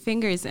to point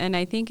fingers, and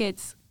I think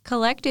it's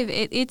collective.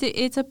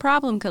 It's a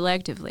problem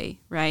collectively,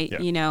 right?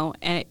 Yeah. You know,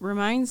 and it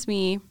reminds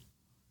me.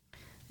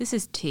 This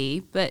is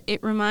tea, but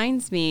it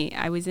reminds me.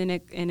 I was in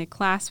a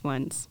class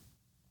once,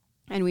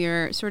 and we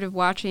were sort of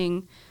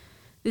watching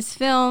this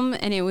film,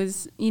 and it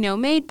was, you know,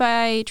 made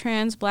by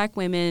trans Black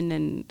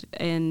women,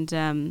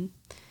 and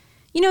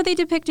you know, they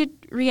depicted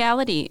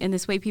reality in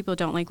this way people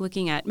don't like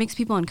looking at. It makes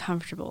people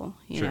uncomfortable,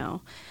 you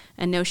know,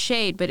 and no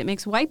shade, but it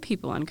makes white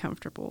people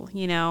uncomfortable,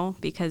 you know,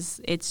 because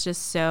it's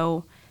just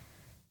so,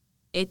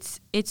 it's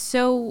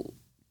so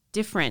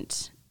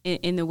different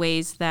in the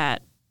ways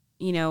that,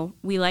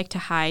 we like to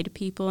hide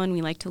people and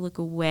we like to look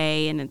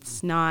away, and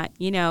it's not,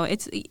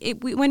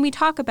 when we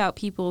talk about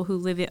people who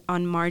live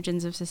on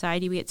margins of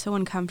society, we get so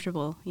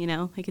uncomfortable,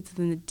 like it's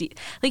in the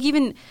like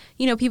even,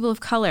 people of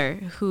color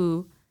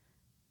who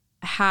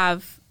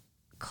have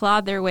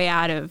clawed their way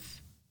out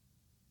of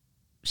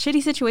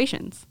shitty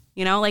situations,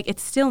 like it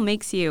still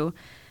makes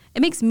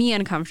me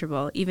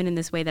uncomfortable, even in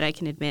this way that I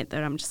can admit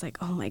that I'm just like,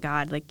 oh my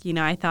God, like,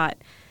 I thought,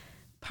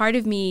 part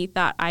of me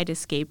thought I'd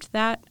escaped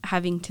that,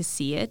 having to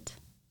see it.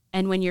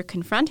 And when you're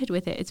confronted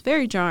with it, it's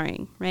very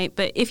jarring, right?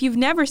 But if you've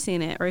never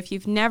seen it or if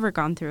you've never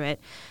gone through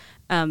it,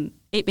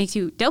 it makes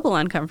you double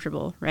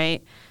uncomfortable,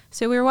 right?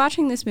 So we were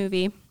watching this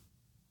movie,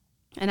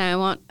 and I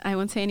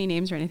won't say any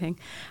names or anything,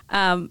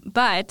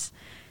 but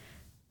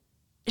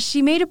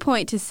she made a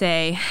point to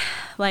say,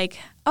 like,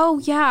 oh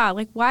yeah,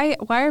 like why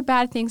are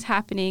bad things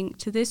happening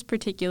to this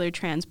particular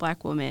trans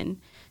Black woman?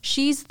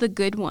 She's the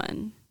good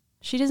one.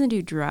 She doesn't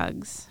do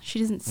drugs. She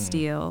doesn't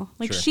steal.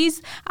 Like Sure.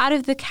 She's out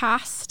of the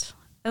cast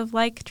of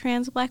like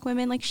trans Black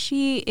women. Like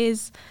she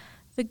is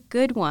the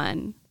good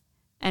one.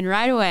 And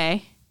right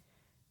away,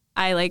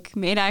 I like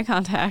made eye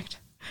contact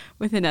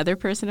with another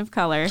person of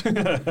color,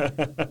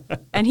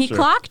 and he Sure.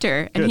 clocked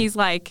her, and Good. he's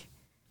like,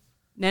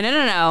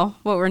 no.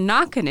 What we're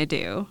not going to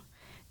do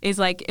is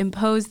like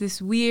impose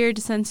this weird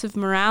sense of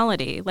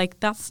morality. Like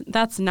that's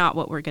not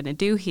what we're going to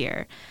do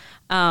here.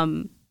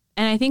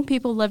 And I think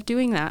people love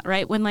doing that,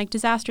 right? When like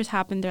disasters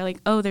happen, they're like,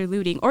 oh, they're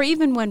looting. Or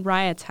even when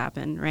riots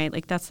happen, right?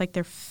 Like that's like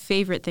their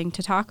favorite thing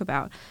to talk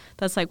about.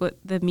 That's like what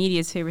the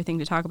media's favorite thing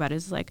to talk about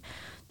is like,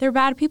 they're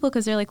bad people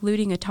because they're like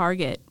looting a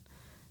Target,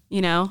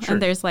 Sure.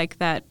 And there's like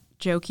that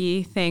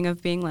jokey thing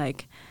of being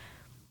like,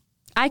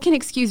 I can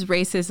excuse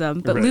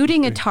racism, but Right.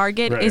 looting a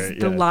Target Right, is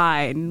the yeah.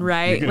 line,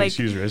 right? You can Like,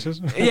 excuse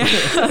racism?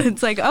 yeah,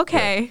 it's like,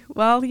 okay,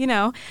 well,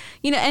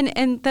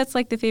 and that's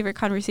like the favorite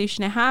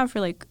conversation I have for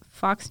like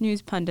Fox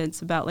News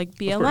pundits about like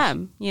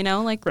BLM,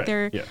 like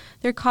Right,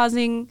 they're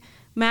causing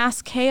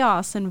mass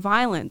chaos and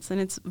violence, and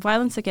it's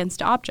violence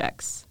against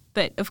objects.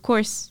 But of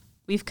course,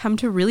 we've come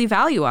to really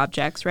value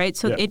objects, right?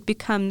 So Yeah. it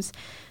becomes,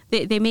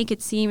 they make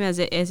it seem as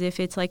if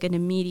it's like an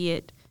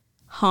immediate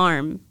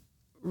harm,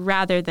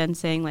 rather than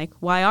saying like,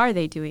 why are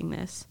they doing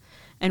this?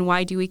 And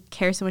why do we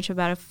care so much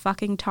about a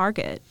fucking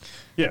Target?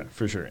 Yeah,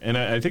 for sure. And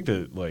I think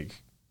that,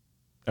 like,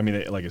 I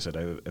mean, like I said,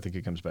 I think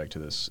it comes back to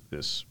this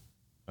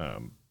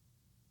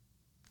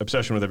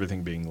obsession with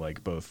everything being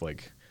like both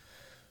like,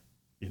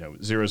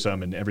 zero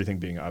sum and everything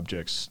being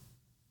objects.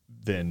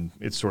 Then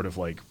it's sort of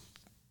like,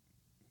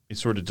 it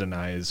sort of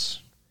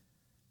denies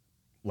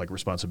like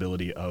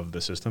responsibility of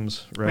the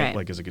systems, right?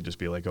 Like, 'cause it could just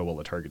be like, oh, well,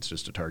 a Target's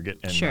just a Target,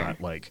 and Sure.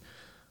 not like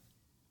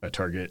a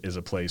Target is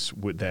a place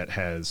that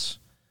has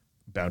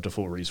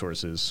bountiful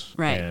resources,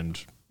 Right.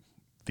 and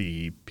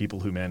the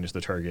people who manage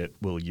the Target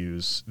will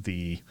use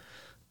the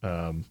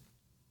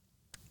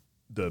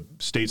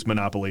state's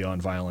monopoly on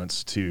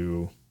violence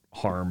to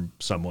harm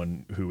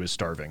someone who is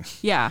starving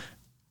Yeah.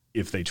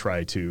 if they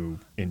try to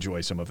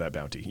enjoy some of that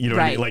bounty. You know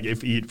what I mean? Right.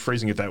 Like, if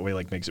phrasing it that way,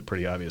 like, makes it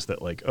pretty obvious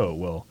that, like, oh,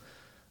 well,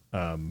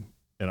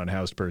 an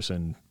unhoused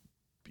person,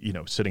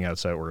 sitting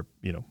outside, or,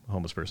 a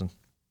homeless person,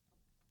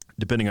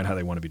 depending on how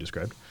they want to be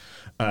described,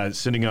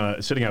 sitting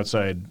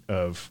outside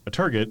of a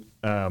Target,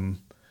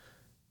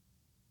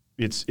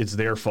 it's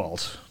their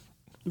fault,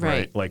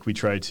 Right. Like, we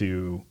try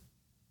to,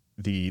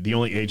 the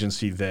only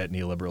agency that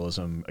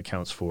neoliberalism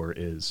accounts for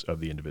is of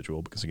the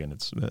individual, because again,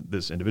 it's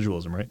this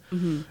individualism, right?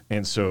 Mm-hmm.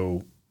 And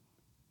so,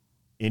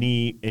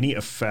 any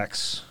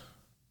effects,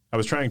 I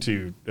was trying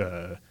to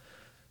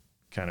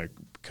kind of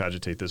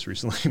cogitate this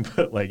recently,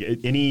 but like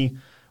any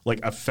like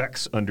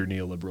effects under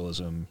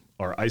neoliberalism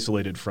are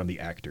isolated from the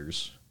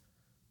actors,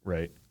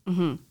 right?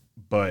 Mm-hmm.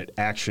 But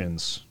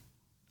actions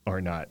are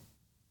not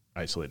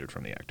isolated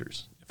from the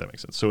actors, if that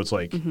makes sense. So it's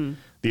like Mm-hmm.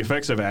 the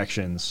effects of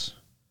actions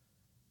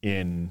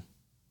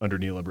under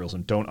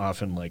neoliberalism don't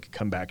often like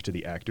come back to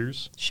the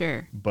actors,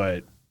 Sure.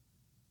 but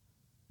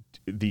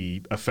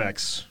the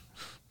effects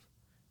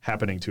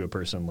happening to a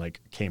person like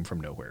came from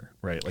nowhere,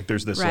 right? Like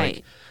there's this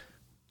Right.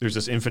 there's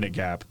this infinite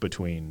gap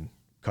between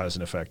cause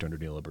and effect under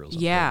neoliberalism.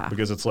 Yeah. right?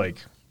 Because it's like,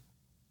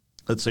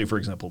 let's say, for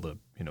example,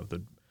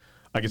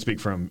 I can speak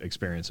from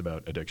experience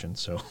about addiction,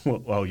 so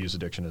I'll use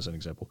addiction as an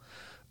example.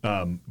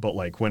 But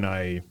like when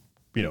I,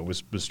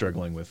 was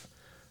struggling with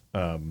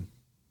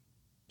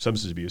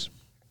substance abuse,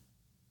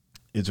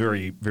 it's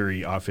very,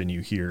 very often you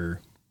hear,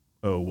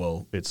 oh,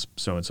 well, it's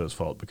so-and-so's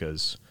fault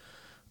because,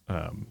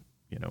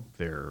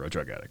 they're a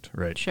drug addict,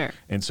 right? Sure.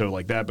 And so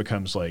like that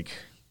becomes like,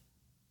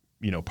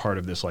 part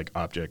of this like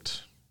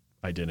object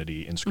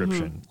identity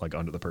inscription, like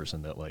onto the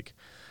person that like,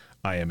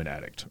 I am an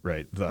addict,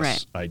 right? Thus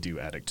Right. I do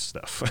addict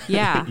stuff.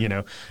 Yeah.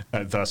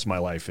 Thus my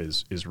life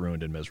is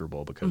ruined and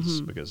miserable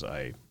because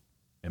I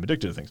am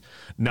addicted to things.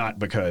 Not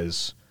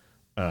because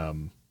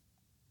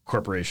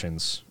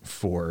corporations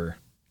for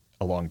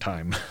a long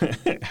time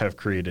have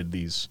created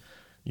these,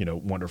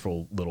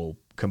 wonderful little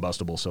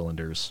combustible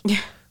cylinders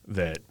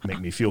that make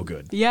me feel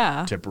good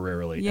Yeah.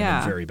 temporarily and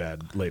Yeah. then very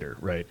bad later,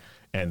 right?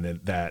 And then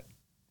that,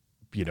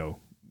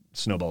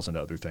 snowballs into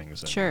other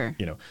things. And, Sure.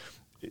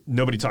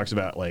 nobody talks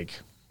about like,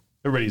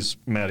 everybody's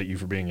mad at you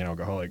for being an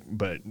alcoholic,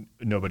 but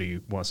nobody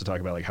wants to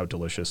talk about like how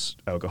delicious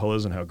alcohol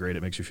is and how great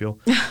it makes you feel.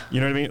 You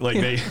know what I mean?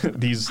 Like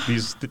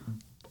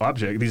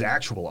these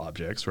actual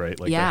objects, right?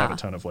 Like they have a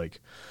ton of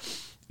like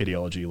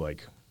ideology,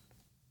 like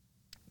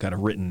kind of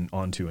written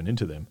onto and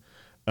into them.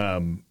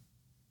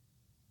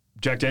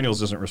 Jack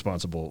Daniels isn't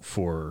responsible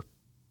for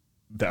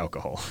the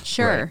alcohol.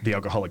 Sure. Right? The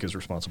alcoholic is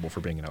responsible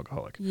for being an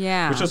alcoholic.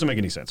 Yeah. Which doesn't make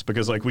any sense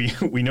because like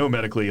we know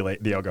medically like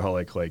the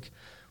alcoholic like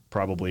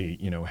probably,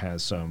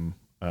 has some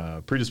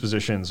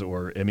predispositions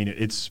or, I mean,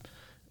 it's,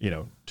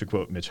 to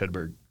quote Mitch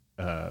Hedberg,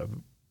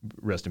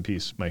 rest in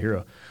peace, my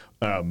hero.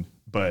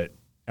 But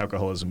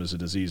alcoholism is a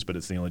disease, but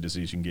it's the only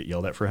disease you can get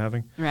yelled at for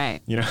having.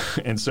 Right.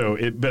 And so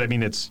but I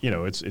mean, it's,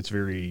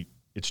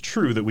 it's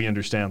true that we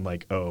understand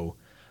like,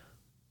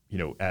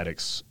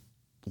 addicts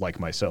like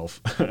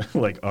myself,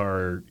 like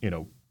are,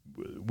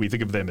 we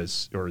think of them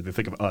as, or they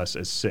think of us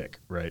as sick,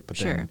 right? But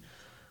sure. then,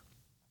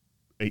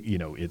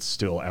 it's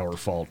still our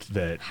fault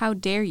that. How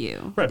dare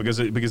you? Right, because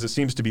it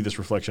seems to be this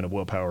reflection of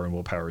willpower, and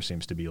willpower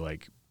seems to be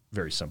like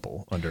very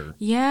simple under.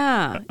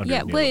 Yeah,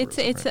 yeah. Well, right?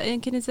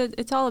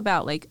 it's all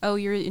about like, oh,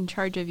 you're in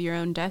charge of your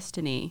own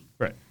destiny,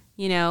 right?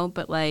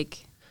 But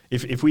like,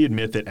 if we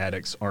admit that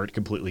addicts aren't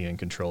completely in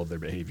control of their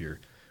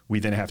behavior, we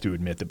then have to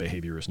admit that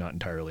behavior is not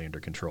entirely under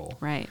control.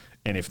 Right.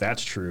 And if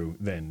that's true,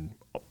 then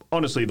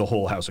honestly, the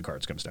whole house of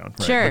cards comes down.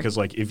 Right? Sure. Because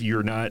like if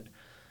you're not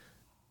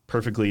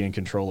perfectly in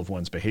control of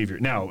one's behavior.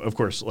 Now, of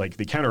course, like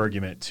the counter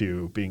argument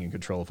to being in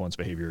control of one's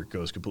behavior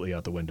goes completely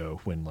out the window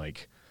when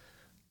like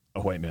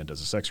a white man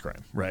does a sex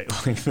crime, right?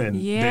 Like then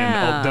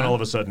all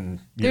of a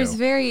sudden, there's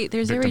very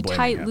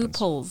tight happens.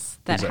 Loopholes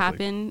that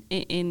happen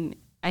in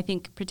I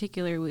think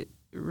particularly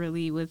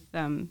with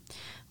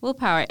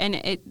willpower.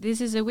 And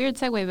this is a weird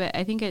segue, but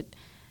I think it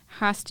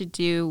has to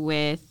do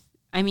with,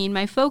 I mean,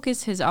 my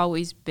focus has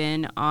always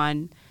been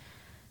on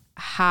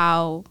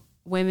how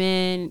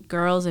women,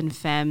 girls, and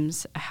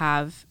femmes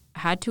have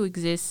had to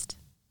exist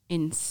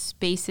in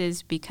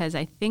spaces because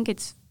I think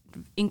it's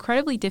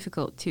incredibly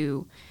difficult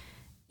to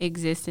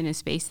exist in a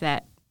space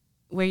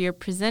where you're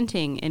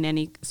presenting in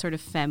any sort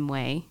of femme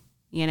way,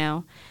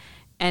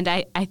 And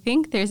I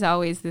think there's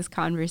always this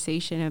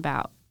conversation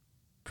about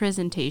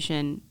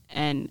presentation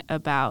and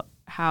about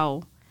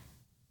how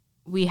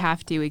we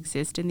have to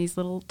exist in these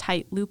little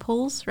tight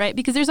loopholes, right?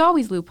 Because there's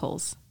always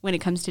loopholes when it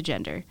comes to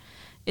gender.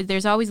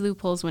 There's always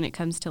loopholes when it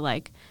comes to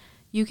like,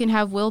 you can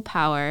have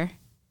willpower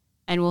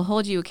and we'll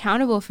hold you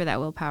accountable for that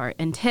willpower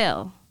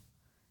until,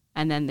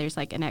 and then there's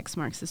like an X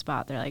marks the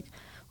spot. They're like,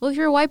 well, if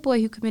you're a white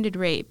boy who committed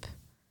rape,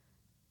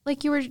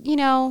 like you were,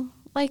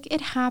 like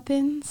it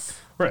happens.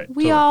 Right.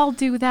 We all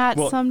do that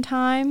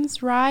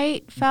sometimes,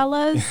 right,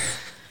 fellas?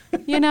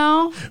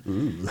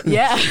 Ooh.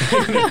 Yeah.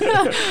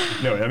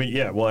 No, I mean,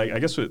 yeah. Well, I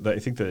guess I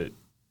think that,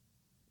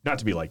 not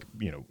to be like,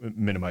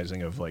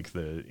 minimizing of like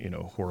the,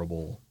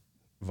 horrible,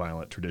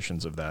 violent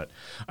traditions of that.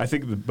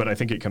 But I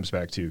think it comes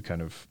back to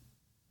kind of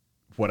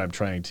what I'm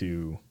trying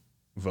to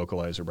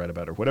vocalize or write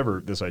about or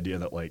whatever, this idea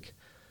that like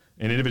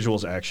an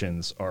individual's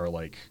actions are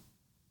like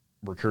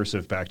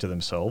recursive back to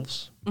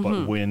themselves,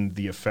 but when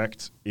the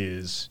effect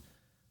is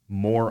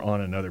more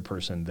on another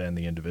person than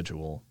the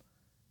individual,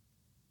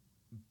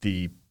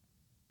 the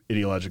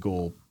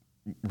ideological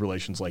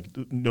relations like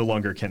no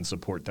longer can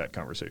support that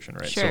conversation,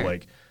 right? Sure. So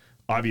like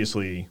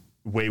obviously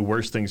way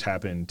worse things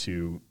happen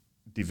to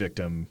the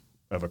victim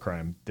of a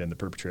crime than the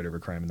perpetrator of a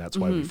crime, and that's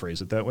why we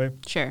phrase it that way.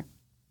 Sure.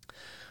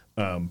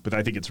 But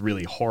I think it's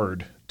really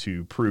hard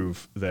to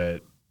prove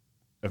that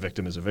a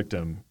victim is a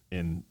victim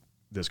in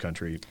this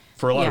country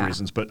for a lot of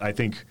reasons. But I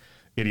think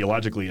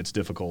ideologically it's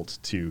difficult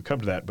to come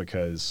to that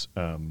because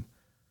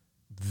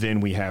then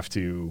we have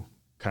to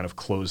kind of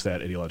close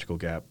that ideological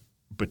gap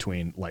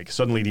between like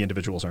suddenly the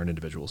individuals aren't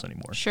individuals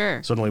anymore.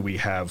 Sure. Suddenly we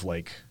have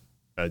like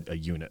a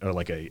unit or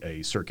like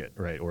a circuit,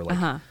 right? Or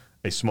like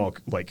a small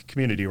like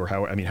community or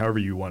however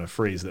you want to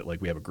phrase that,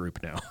 like we have a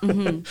group now,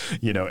 and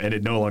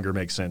it no longer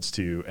makes sense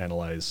to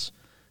analyze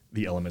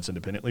the elements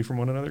independently from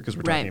one another because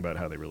we're talking about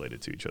how they related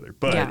to each other.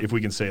 But if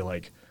we can say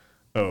like,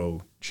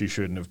 oh, she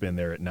shouldn't have been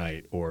there at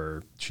night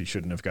or she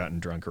shouldn't have gotten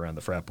drunk around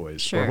the frat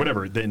boys or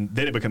whatever, then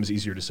it becomes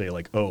easier to say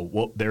like, oh,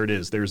 well, there it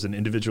is. There's an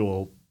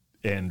individual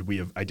and we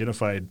have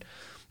identified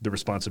the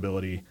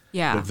responsibility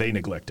that they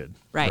neglected.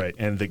 Right.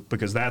 And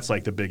because that's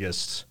like the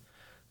biggest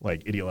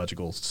like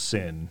ideological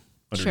sin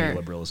under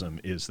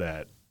neoliberalism is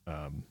that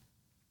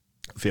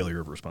failure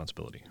of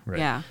responsibility.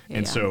 Right.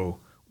 And so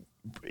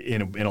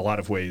in a lot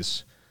of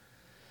ways,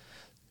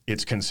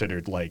 it's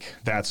considered like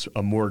that's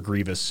a more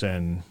grievous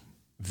sin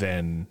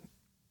than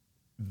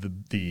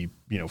the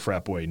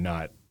frat boy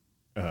not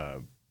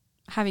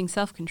having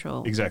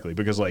self-control. Exactly,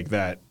 because like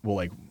that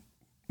what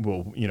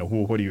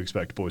do you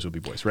expect? Boys will be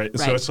boys, right?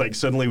 So it's like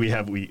suddenly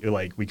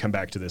we come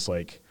back to this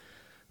like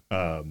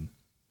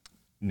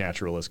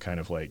naturalist kind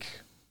of like,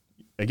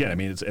 again, I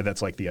mean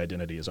that's like the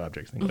identity as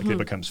object thing. Like it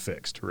becomes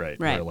fixed, right?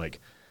 Where like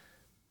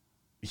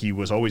he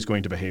was always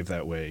going to behave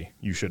that way.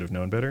 You should have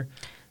known better.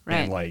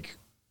 Right. And like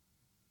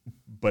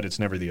but it's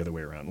never the other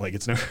way around. Like,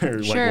 it's never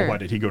like, well, why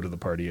did he go to the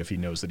party if he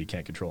knows that he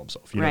can't control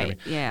himself? You know what I mean?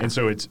 Yeah. And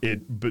so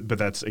but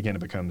that's, again,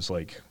 it becomes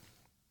like,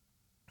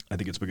 I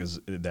think it's because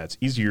that's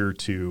easier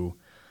to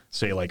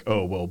say, like,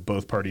 oh, well,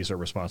 both parties are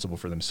responsible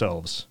for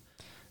themselves.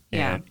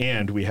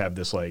 And we have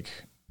this, like,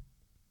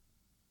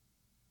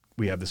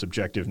 we have this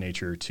objective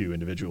nature to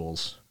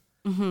individuals.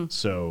 Mm-hmm.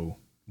 So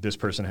this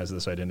person has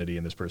this identity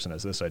and this person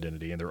has this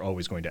identity, and they're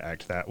always going to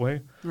act that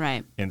way.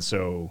 Right. And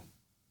so,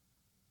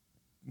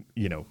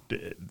 you know,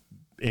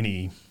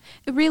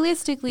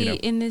 realistically,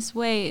 in this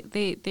way,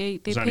 they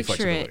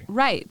picture it.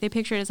 Right. They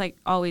picture it as like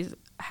always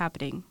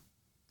happening.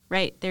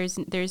 Right. There's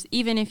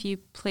even if you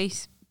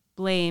place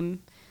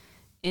blame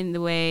in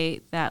the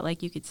way that,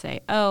 like, you could say,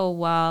 oh,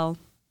 well,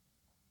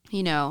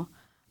 you know,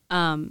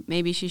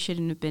 maybe she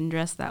shouldn't have been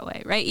dressed that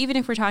way, right? Even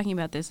if we're talking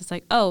about this, it's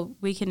like, oh,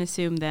 we can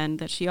assume then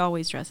that she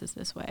always dresses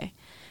this way,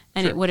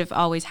 and it would have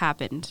always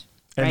happened.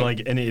 And right?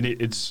 like, and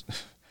it's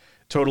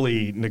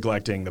totally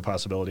neglecting the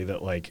possibility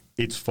that, like,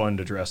 it's fun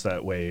to dress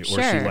that way, or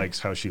she likes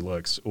how she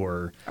looks,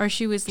 or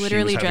she was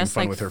literally dressed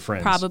like with her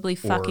friends, probably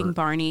fucking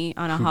Barney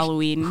on a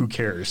Halloween. Who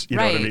cares? You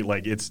know what I mean?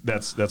 Like,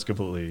 that's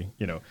completely,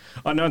 you know,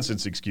 a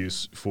nonsense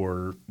excuse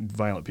for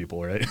violent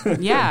people, right?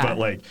 Yeah. But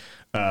like,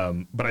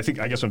 but I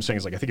guess what I'm saying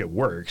is, like, I think it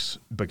works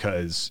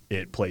because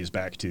it plays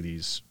back to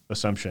these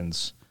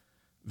assumptions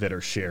that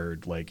are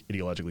shared, like,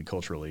 ideologically,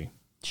 culturally,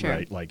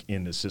 right? Like,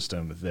 in the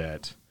system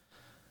that.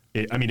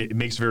 It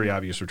makes very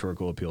obvious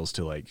rhetorical appeals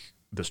to, like,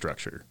 the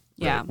structure.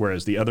 Right? Yeah.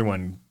 Whereas the other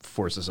one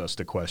forces us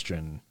to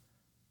question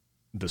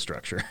the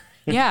structure.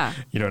 Yeah.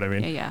 You know what I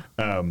mean? Yeah.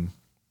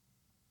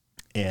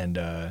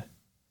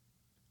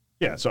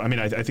 So I mean,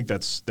 I think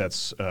that's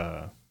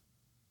I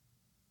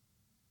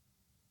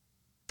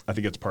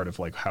think it's part of,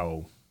 like,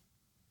 how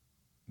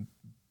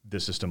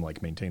the system,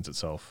 like, maintains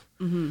itself,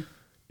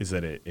 is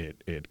that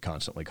it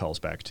constantly calls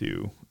back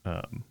to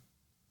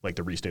like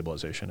the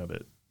restabilization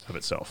of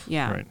itself.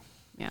 Yeah. Right.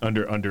 Yeah.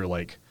 Under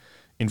like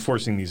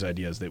enforcing these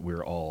ideas that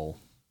we're all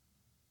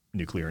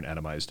nuclear and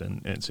atomized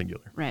and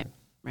singular. Right.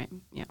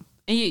 Yeah.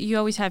 And you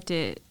always have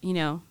to, you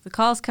know, the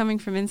call's coming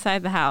from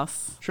inside the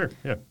house. Sure.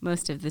 Yeah.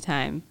 Most of the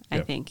time, I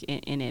think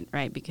in it,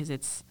 right? Because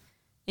it's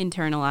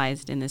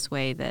internalized in this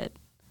way that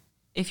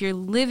if you're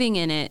living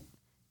in it,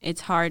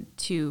 it's hard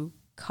to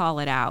call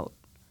it out.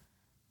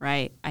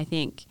 Right. I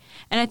think,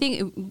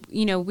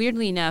 you know,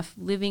 weirdly enough,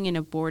 living in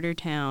a border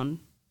town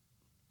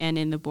and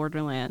in the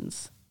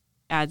borderlands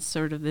adds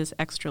sort of this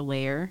extra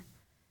layer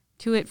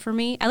to it for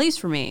me, at least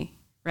for me,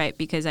 right?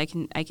 Because I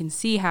can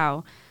see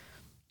how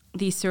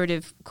these sort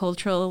of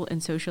cultural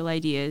and social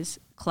ideas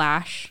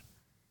clash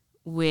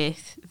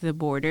with the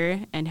border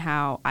and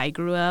how I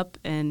grew up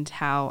and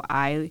how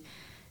I,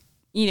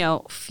 you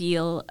know,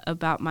 feel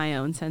about my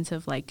own sense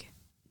of, like,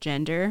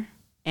 gender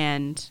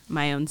and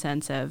my own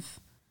sense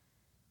of,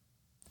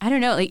 I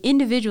don't know, like,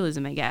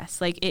 individualism, I guess.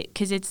 Like,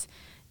 because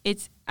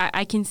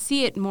I can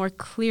see it more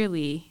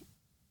clearly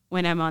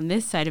when I'm on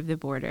this side of the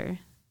border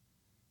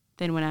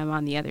than when I'm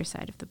on the other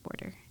side of the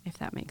border, if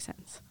that makes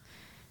sense.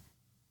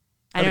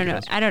 I don't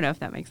know. I don't know if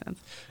that makes sense.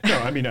 No,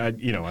 I mean,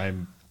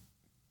 I'm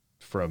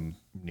from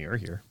near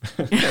here.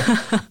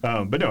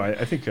 But no,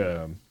 I think,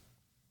 I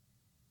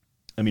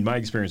mean, my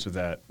experience with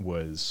that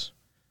was,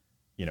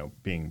 you know,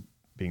 being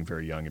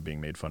very young and being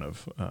made fun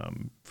of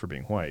for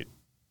being white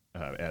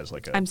as,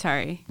 like, a I'm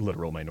sorry,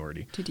 literal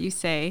minority. Did you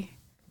say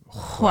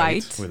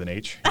white? With an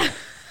H?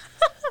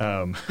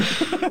 But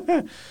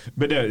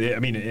no, I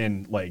mean,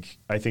 and, like,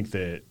 I think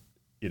that,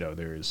 you know,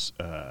 there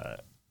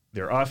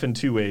are often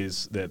two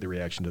ways that the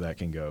reaction to that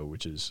can go,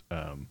 which is,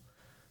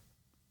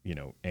 you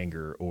know,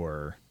 anger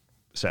or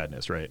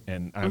sadness, right?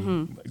 And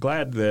I'm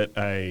glad that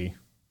I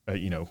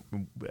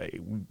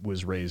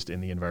was raised in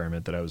the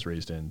environment that I was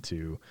raised in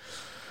to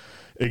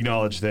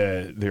acknowledge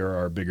that there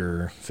are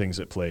bigger things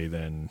at play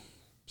than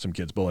some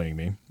kids bullying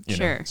me. You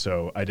know?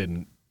 So I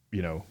didn't,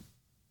 you know,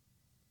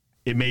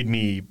 it made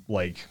me,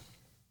 like,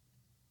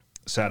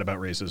 sad about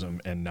racism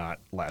and not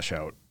lash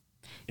out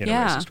in a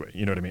racist way.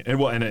 You know what I mean? And,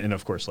 well, and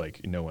of course,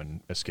 like, no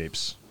one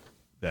escapes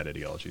that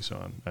ideology.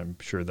 So I'm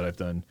sure that I've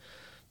done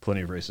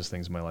plenty of racist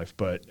things in my life.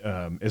 But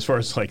as far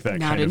as, like, that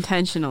not kind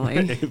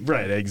intentionally.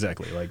 Right,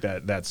 exactly. Like,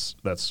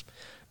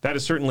 that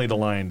is certainly the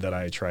line that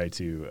I try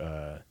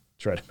to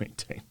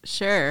maintain.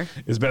 Sure.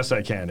 As best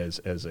I can as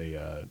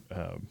a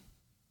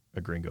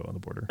gringo on the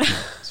border.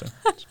 So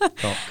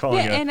calling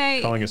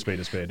a spade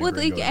a spade. Well,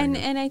 like, and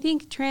I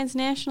think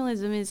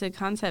transnationalism is a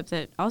concept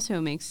that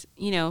also makes,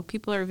 you know,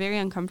 people are very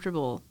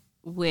uncomfortable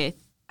with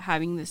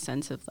having this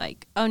sense of,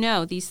 like, oh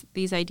no, these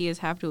ideas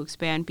have to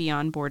expand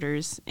beyond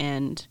borders.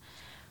 And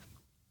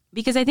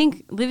because I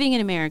think living in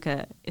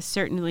America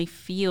certainly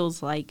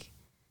feels like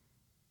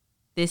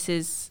this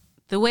is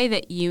the way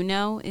that you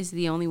know is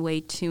the only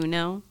way to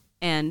know.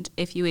 And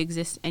if you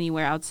exist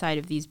anywhere outside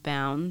of these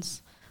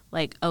bounds,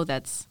 like, oh,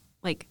 that's,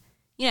 like,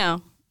 you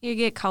know, you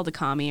get called a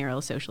commie or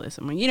a socialist.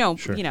 You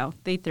know,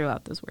 they throw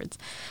out those words.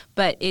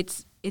 But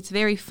it's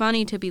very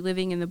funny to be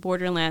living in the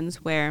borderlands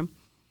where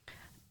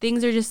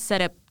things are just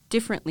set up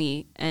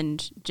differently,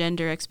 and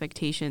gender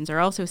expectations are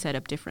also set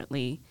up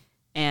differently.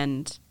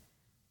 And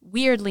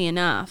weirdly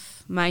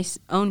enough, my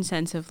own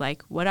sense of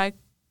like what I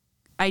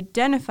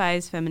identify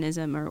as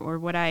feminism or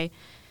what I,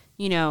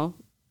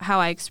 how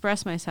I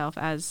express myself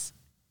as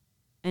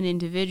an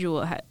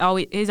individual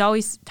is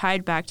always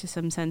tied back to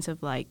some sense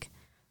of like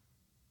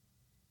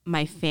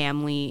my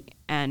family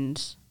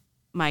and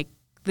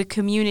the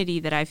community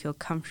that I feel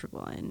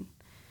comfortable in,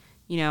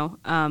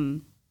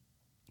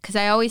 because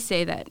I always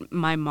say that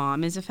my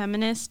mom is a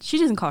feminist. She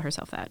doesn't call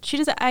herself that. She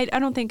doesn't. I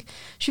don't think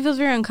she feels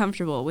very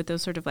uncomfortable with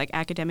those sort of like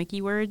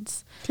academic-y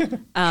words.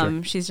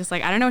 Sure. She's just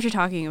like, I don't know what you're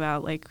talking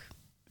about. Like,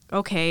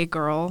 okay,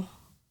 girl,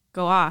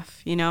 go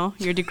off.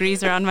 Your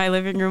degrees are on my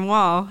living room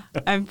wall.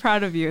 I'm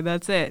proud of you.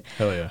 That's it.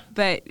 Hell yeah.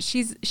 But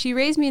she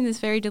raised me in this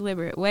very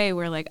deliberate way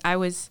where like I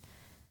was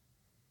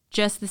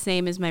just the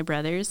same as my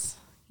brothers.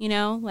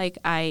 Like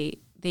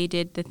they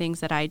did the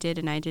things that I did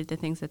and I did the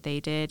things that they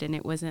did, and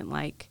it wasn't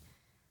like.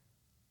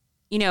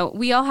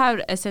 We all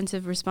had a sense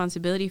of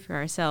responsibility for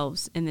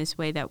ourselves in this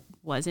way that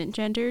wasn't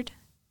gendered,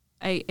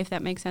 if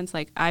that makes sense.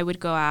 Like, I would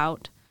go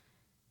out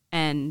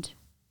and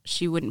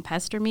she wouldn't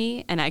pester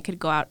me, and I could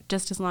go out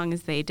just as long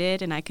as they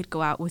did, and I could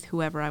go out with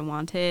whoever I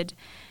wanted,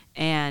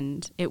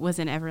 and it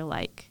wasn't ever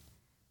like,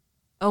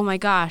 oh my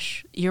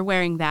gosh, you're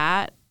wearing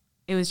that.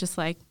 It was just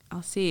like,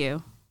 I'll see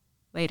you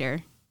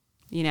later,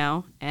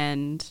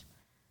 and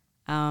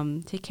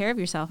take care of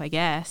yourself, I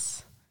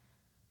guess.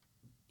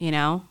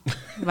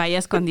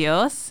 Vayas con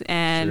Dios,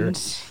 and,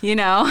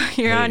 Sure.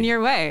 you're on your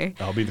way.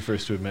 I'll be the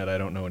first to admit I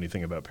don't know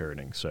anything about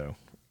parenting, so.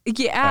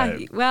 Yeah,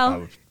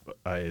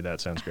 that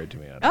sounds great to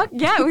me.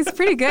 Yeah, it was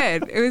pretty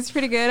good.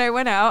 I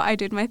went out, I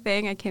did my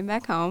thing, I came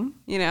back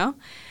home, and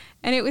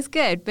it was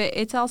good. But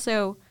it's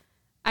also,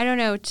 I don't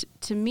know,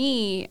 to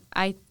me,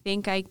 I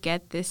think I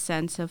get this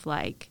sense of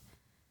like,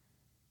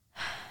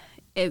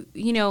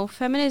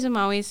 feminism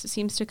always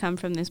seems to come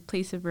from this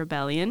place of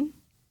rebellion.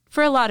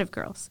 For a lot of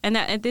girls, and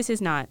this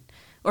is not,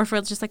 or for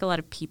just like a lot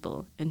of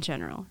people in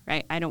general,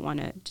 right? I don't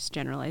want to just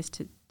generalize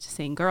to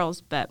saying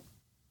girls, but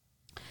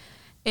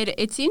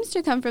it seems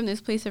to come from this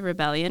place of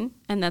rebellion,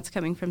 and that's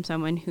coming from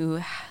someone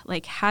who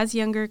like has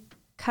younger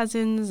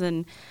cousins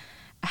and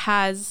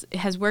has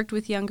worked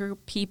with younger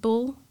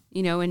people,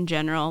 in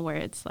general, where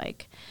it's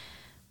like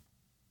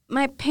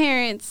my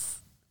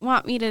parents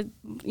want me to,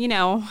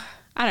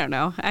 I don't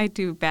know. I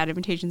do bad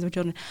imitations of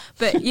children,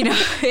 but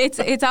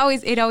it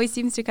always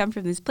seems to come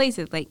from this place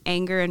of like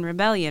anger and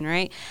rebellion,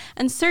 right?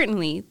 And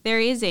certainly there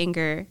is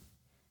anger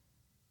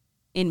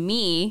in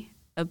me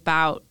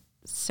about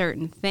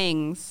certain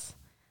things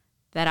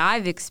that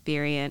I've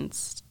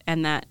experienced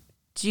and that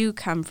do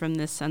come from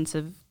this sense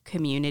of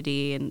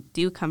community and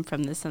do come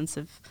from this sense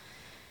of,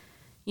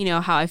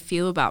 how I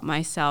feel about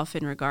myself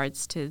in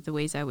regards to the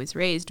ways I was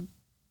raised.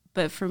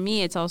 But for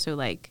me, it's also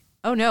like,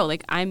 oh no,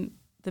 like I'm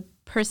the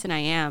person I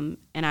am,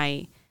 and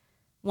I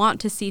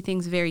want to see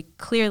things very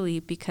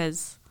clearly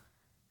because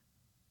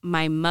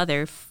my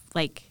mother,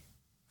 forced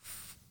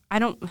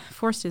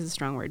is a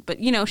strong word, but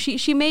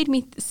she made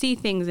me see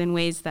things in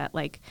ways that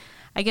like,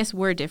 I guess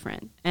were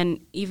different. And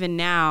even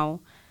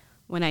now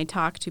when I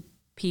talk to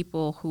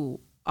people who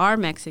are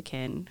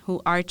Mexican,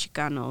 who are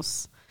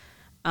Chicanos,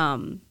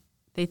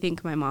 they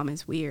think my mom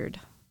is weird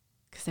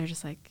because they're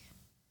just like,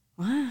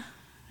 what?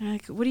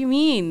 Like, what do you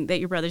mean that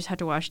your brothers have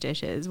to wash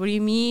dishes? What do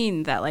you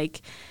mean that like,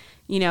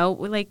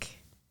 what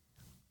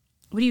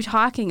are you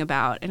talking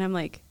about? And I'm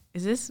like,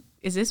 is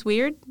this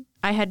weird?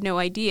 I had no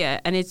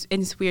idea. And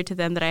it's weird to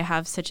them that I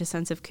have such a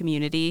sense of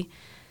community,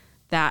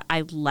 that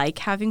I like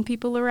having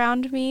people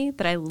around me,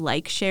 that I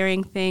like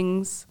sharing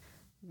things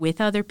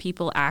with other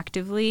people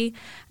actively.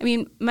 I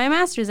mean, my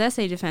master's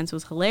essay defense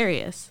was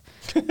hilarious.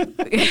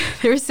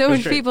 There were so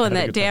many people in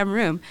that damn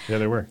room. Yeah,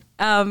 there were.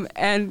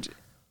 And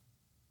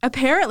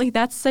apparently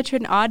that's such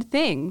an odd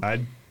thing. I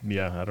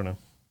don't know.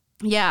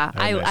 Yeah,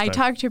 I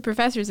talked to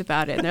professors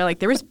about it, and they're like,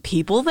 there was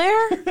people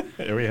there?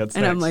 Yeah, we had snacks.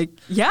 And I'm like,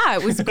 yeah,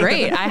 it was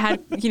great. I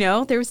had,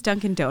 there was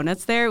Dunkin'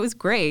 Donuts there. It was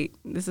great.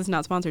 This is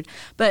not sponsored.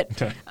 But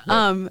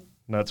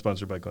not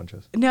sponsored by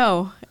Conchas.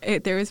 No,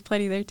 there was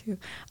plenty there too.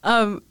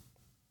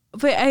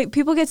 But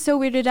people get so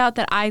weirded out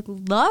that I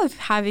love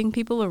having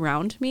people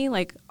around me,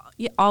 like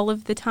all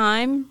of the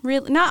time.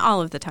 Really, not all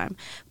of the time,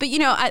 but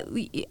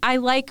I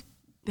like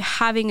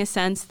having a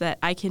sense that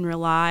I can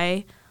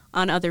rely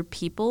on other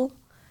people,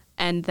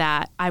 and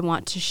that I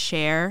want to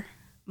share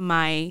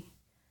my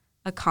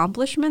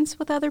accomplishments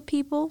with other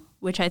people,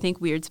 which I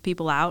think weirds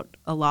people out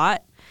a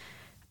lot.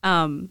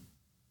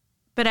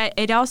 But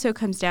it also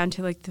comes down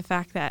to like the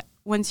fact that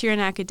once you're an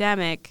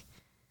academic,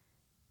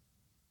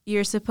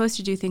 you're supposed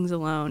to do things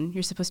alone.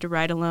 You're supposed to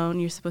write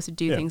alone. You're supposed to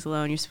do things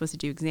alone. You're supposed to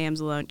do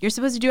exams alone. You're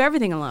supposed to do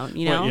everything alone,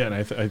 Well, yeah,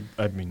 and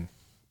I mean,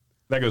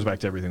 that goes back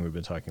to everything we've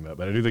been talking about.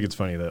 But I do think it's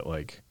funny that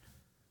like,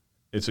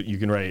 you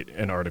can write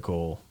an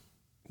article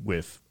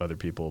with other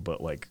people,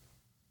 but like,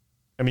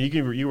 I mean,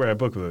 you write a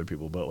book with other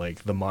people, but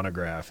like the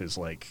monograph is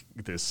like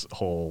this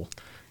whole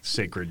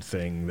sacred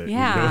thing that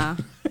I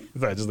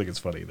just think it's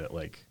funny that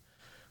like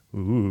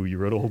ooh, you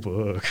wrote a whole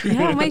book.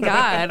 Yeah, oh my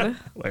God.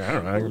 Like, I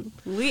don't know.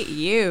 Look at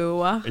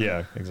you.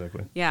 Yeah,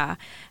 exactly. Yeah.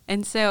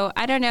 And so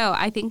I don't know.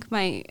 I think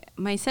my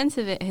sense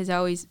of it has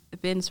always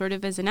been sort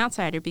of as an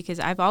outsider, because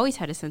I've always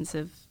had a sense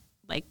of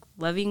like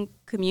loving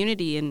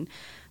community, and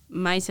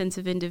my sense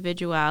of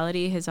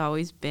individuality has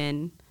always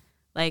been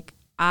like,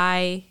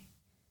 I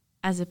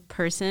as a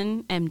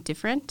person am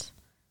different,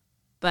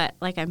 but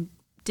like I'm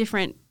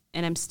different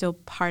and I'm still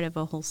part of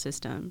a whole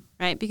system,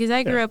 right? Because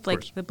I grew up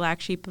like the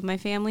black sheep of my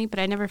family, but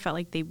I never felt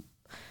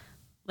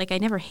like I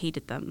never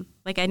hated them.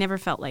 Like I never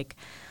felt like,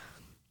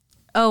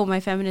 oh, my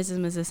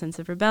feminism is a sense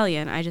of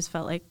rebellion. I just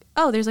felt like,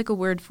 oh, there's like a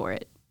word for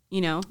it, you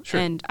know? Sure.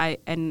 And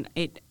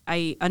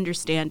I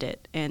understand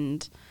it,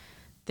 and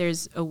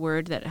there's a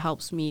word that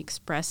helps me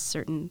express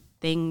certain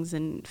things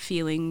and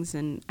feelings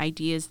and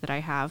ideas that I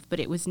have, but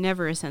it was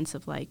never a sense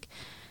of like,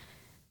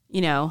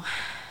 you know,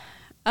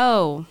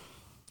 oh,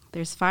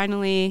 there's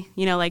finally,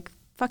 you know, like,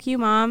 fuck you,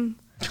 mom.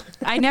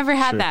 I never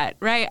had that,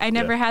 right? I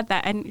never had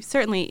that. And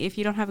certainly if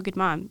you don't have a good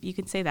mom, you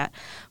can say that.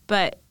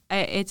 But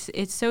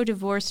it's so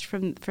divorced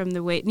from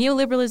the way,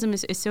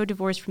 neoliberalism is so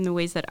divorced from the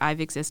ways that I've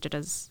existed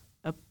as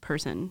a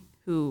person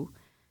who,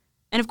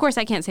 and of course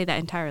I can't say that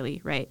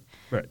entirely, right?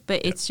 Right.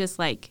 But it's just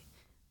like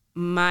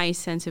my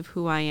sense of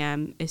who I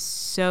am is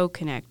so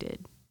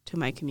connected to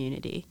my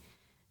community.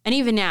 And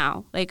even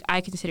now, like I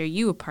consider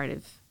you a part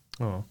of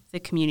the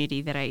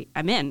community that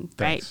I'm in,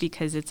 Thanks. right?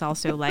 Because it's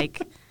also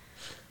like,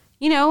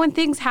 you know, when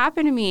things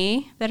happen to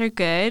me that are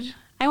good,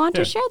 I want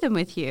to share them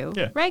with you,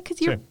 right? Because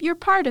you're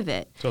part of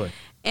it. Totally.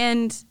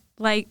 And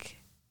like,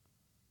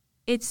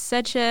 it's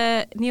such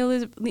a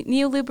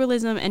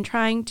neoliberalism, and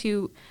trying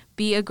to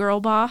be a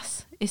girl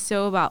boss is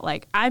so about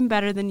like, I'm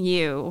better than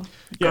you,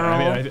 girl. Yeah, I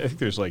mean, I think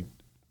there's like,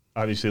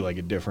 obviously like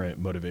a different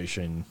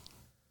motivation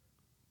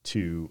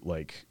to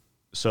like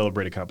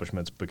celebrate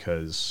accomplishments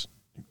because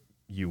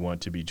you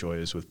want to be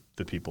joyous with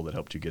the people that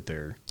helped you get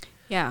there.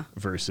 Yeah.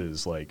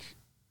 Versus like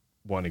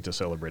wanting to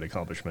celebrate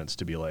accomplishments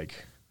to be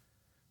like,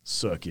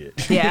 suck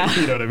it. Yeah.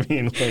 You know what I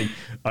mean? Like,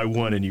 I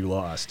won and you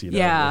lost. You know?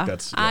 Yeah.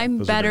 Like I'm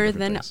better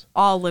than things.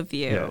 all of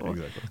you. Yeah,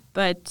 exactly.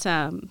 But,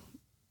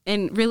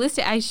 and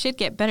realistic, I should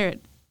get better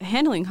at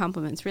handling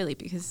compliments, really,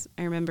 because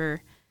I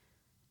remember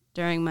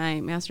during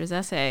my master's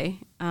essay,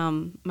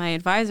 my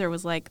advisor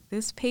was like,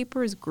 this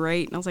paper is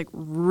great. And I was like,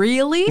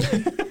 really?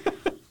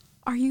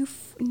 Are you,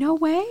 no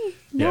way,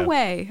 no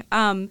way.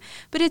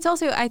 But it's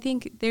also, I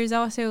think there's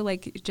also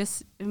like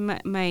just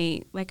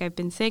my, like I've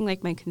been saying,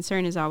 like my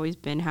concern has always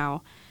been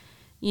how,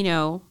 you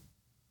know,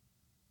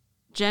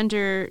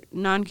 gender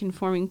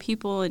non-conforming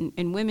people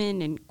and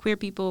women and queer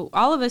people,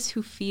 all of us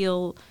who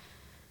feel,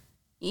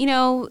 you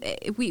know,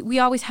 we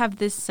always have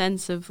this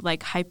sense of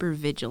like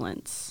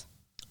hypervigilance.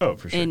 Oh,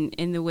 for sure.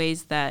 In the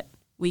ways that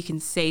we can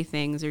say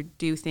things or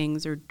do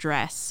things or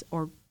dress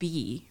or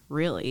be,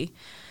 really.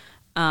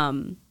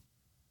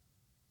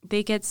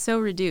 They get so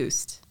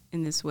reduced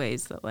in this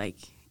ways that, like,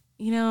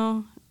 you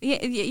know,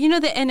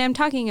 and I'm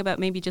talking about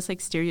maybe just like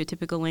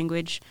stereotypical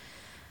language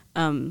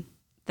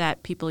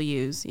that people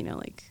use, you know,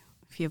 like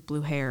if you have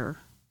blue hair.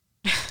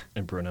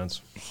 And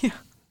pronouns. Yeah.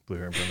 Blue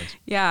hair and pronouns.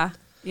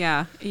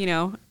 Yeah, you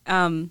know,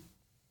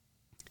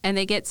 and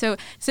they get so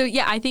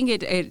yeah, I think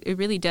it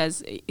really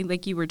does,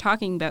 like you were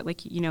talking about,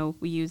 like, you know,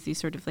 we use these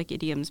sort of like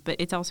idioms, but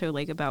it's also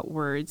like about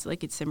words,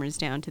 like it simmers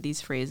down to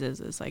these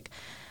phrases as like,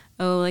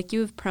 oh, like you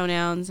have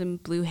pronouns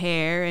and blue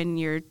hair and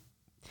you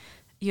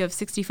have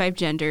 65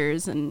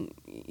 genders and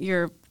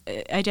you're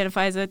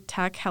identify as a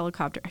attack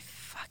helicopter. I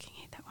fucking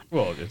hate that one.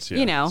 Well, it's,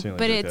 you know, like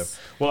but it's,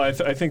 well, I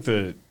think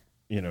that,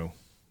 you know,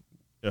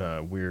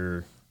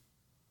 we're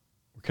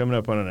coming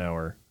up on an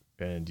hour,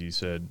 and you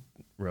said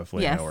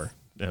roughly an hour,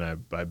 and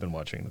I've been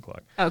watching the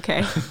clock.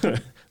 Okay.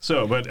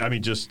 So, but I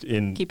mean, just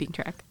in keeping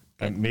track.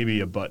 Maybe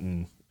a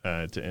button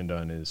to end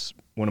on is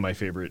one of my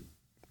favorite,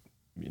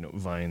 you know,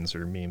 Vines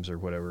or memes or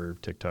whatever,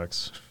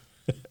 TikToks.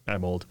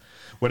 I'm old.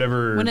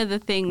 Whatever. One of the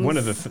things. One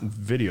of the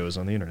videos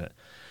on the internet.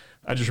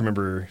 I just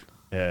remember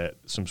at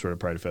some sort of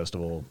Pride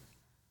festival,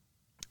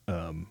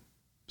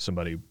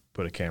 somebody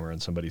put a camera in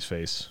somebody's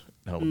face,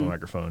 held up a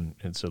microphone,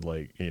 and said,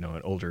 like, you know,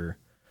 an older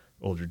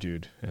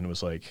dude, and it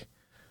was like,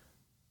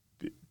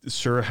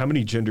 sir, how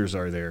many genders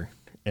are there?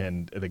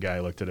 And the guy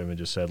looked at him and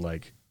just said,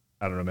 like,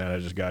 I don't know, man, I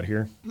just got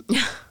here.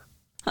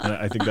 And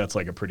I think that's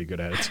like a pretty good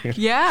attitude.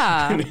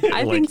 Yeah,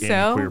 I like think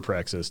so. In queer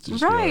praxis, to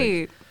just right. be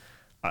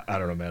like, I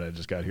don't know, man, I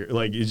just got here.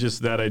 Like, it's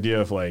just that idea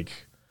of like,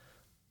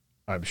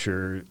 I'm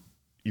sure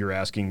you're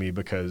asking me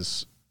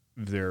because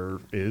there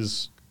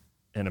is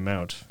an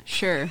amount.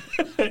 Sure.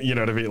 You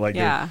know what I mean? Like,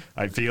 yeah.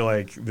 I feel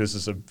like this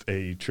is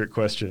a trick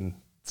question,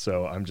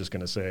 so I'm just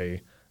going to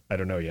say, I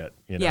don't know yet.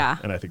 You know? Yeah.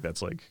 And I think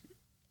that's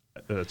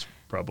that's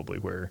probably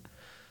where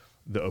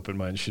the open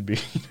mind should be.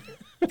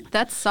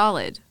 That's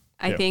solid.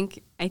 I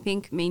think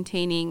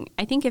maintaining,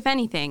 I think if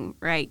anything,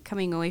 right,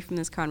 coming away from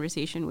this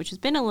conversation, which has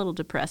been a little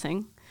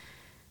depressing,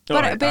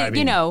 but I mean,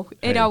 you know,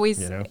 it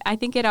always, you know? I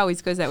think it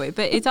always goes that way.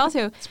 But it's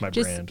also it's my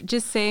just brand.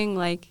 Just saying,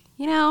 like,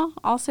 you know,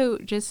 also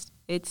just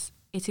it's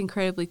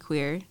incredibly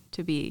queer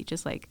to be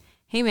just like,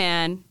 hey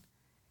man,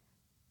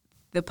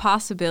 the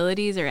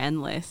possibilities are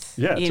endless.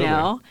 Yeah, you totally.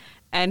 know,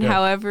 and Yeah.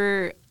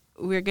 however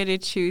we're going to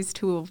choose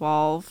to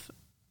evolve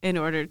in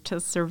order to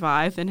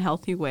survive in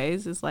healthy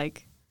ways is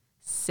like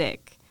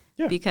sick.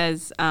 Yeah.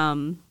 Because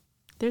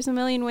there's a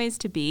million ways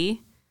to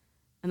be,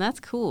 and that's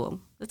cool.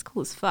 That's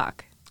cool as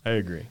fuck. I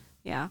agree.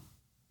 Yeah.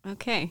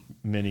 Okay.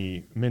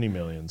 Many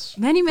millions.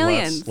 Many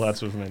millions.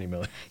 Lots of many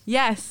millions.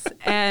 Yes.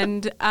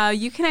 And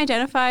you can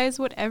identify as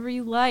whatever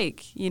you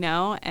like, you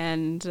know,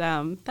 and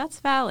that's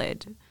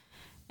valid.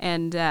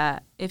 And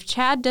if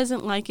Chad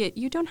doesn't like it,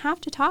 you don't have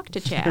to talk to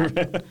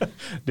Chad.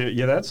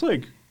 Yeah, that's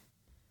like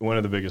one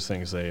of the biggest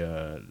things they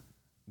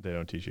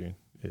don't teach you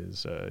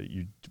is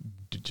you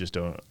just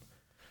don't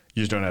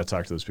know how to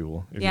talk to those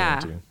people if you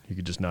want to. You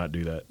could just not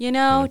do that. You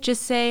know,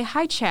 just say,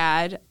 "Hi,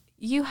 Chad.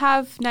 You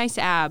have nice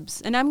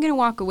abs, and I'm going to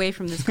walk away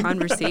from this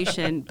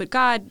conversation. But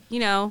God, you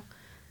know,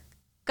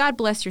 God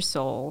bless your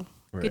soul.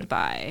 Right.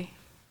 Goodbye."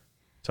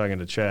 Talking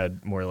to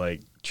Chad, more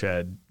like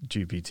Chad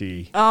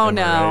GPT. Oh, Am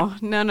I no.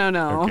 right?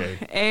 No. Okay.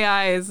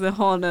 AI is a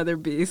whole nother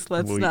beast.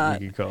 Let's You not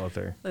can call it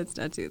there.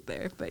 do it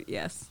there. But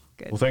yes,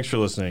 good. Well, thanks for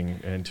listening,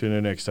 and tune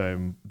in next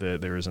time that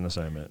there is an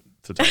assignment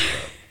to talk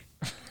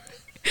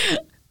about.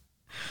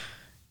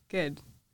 Good.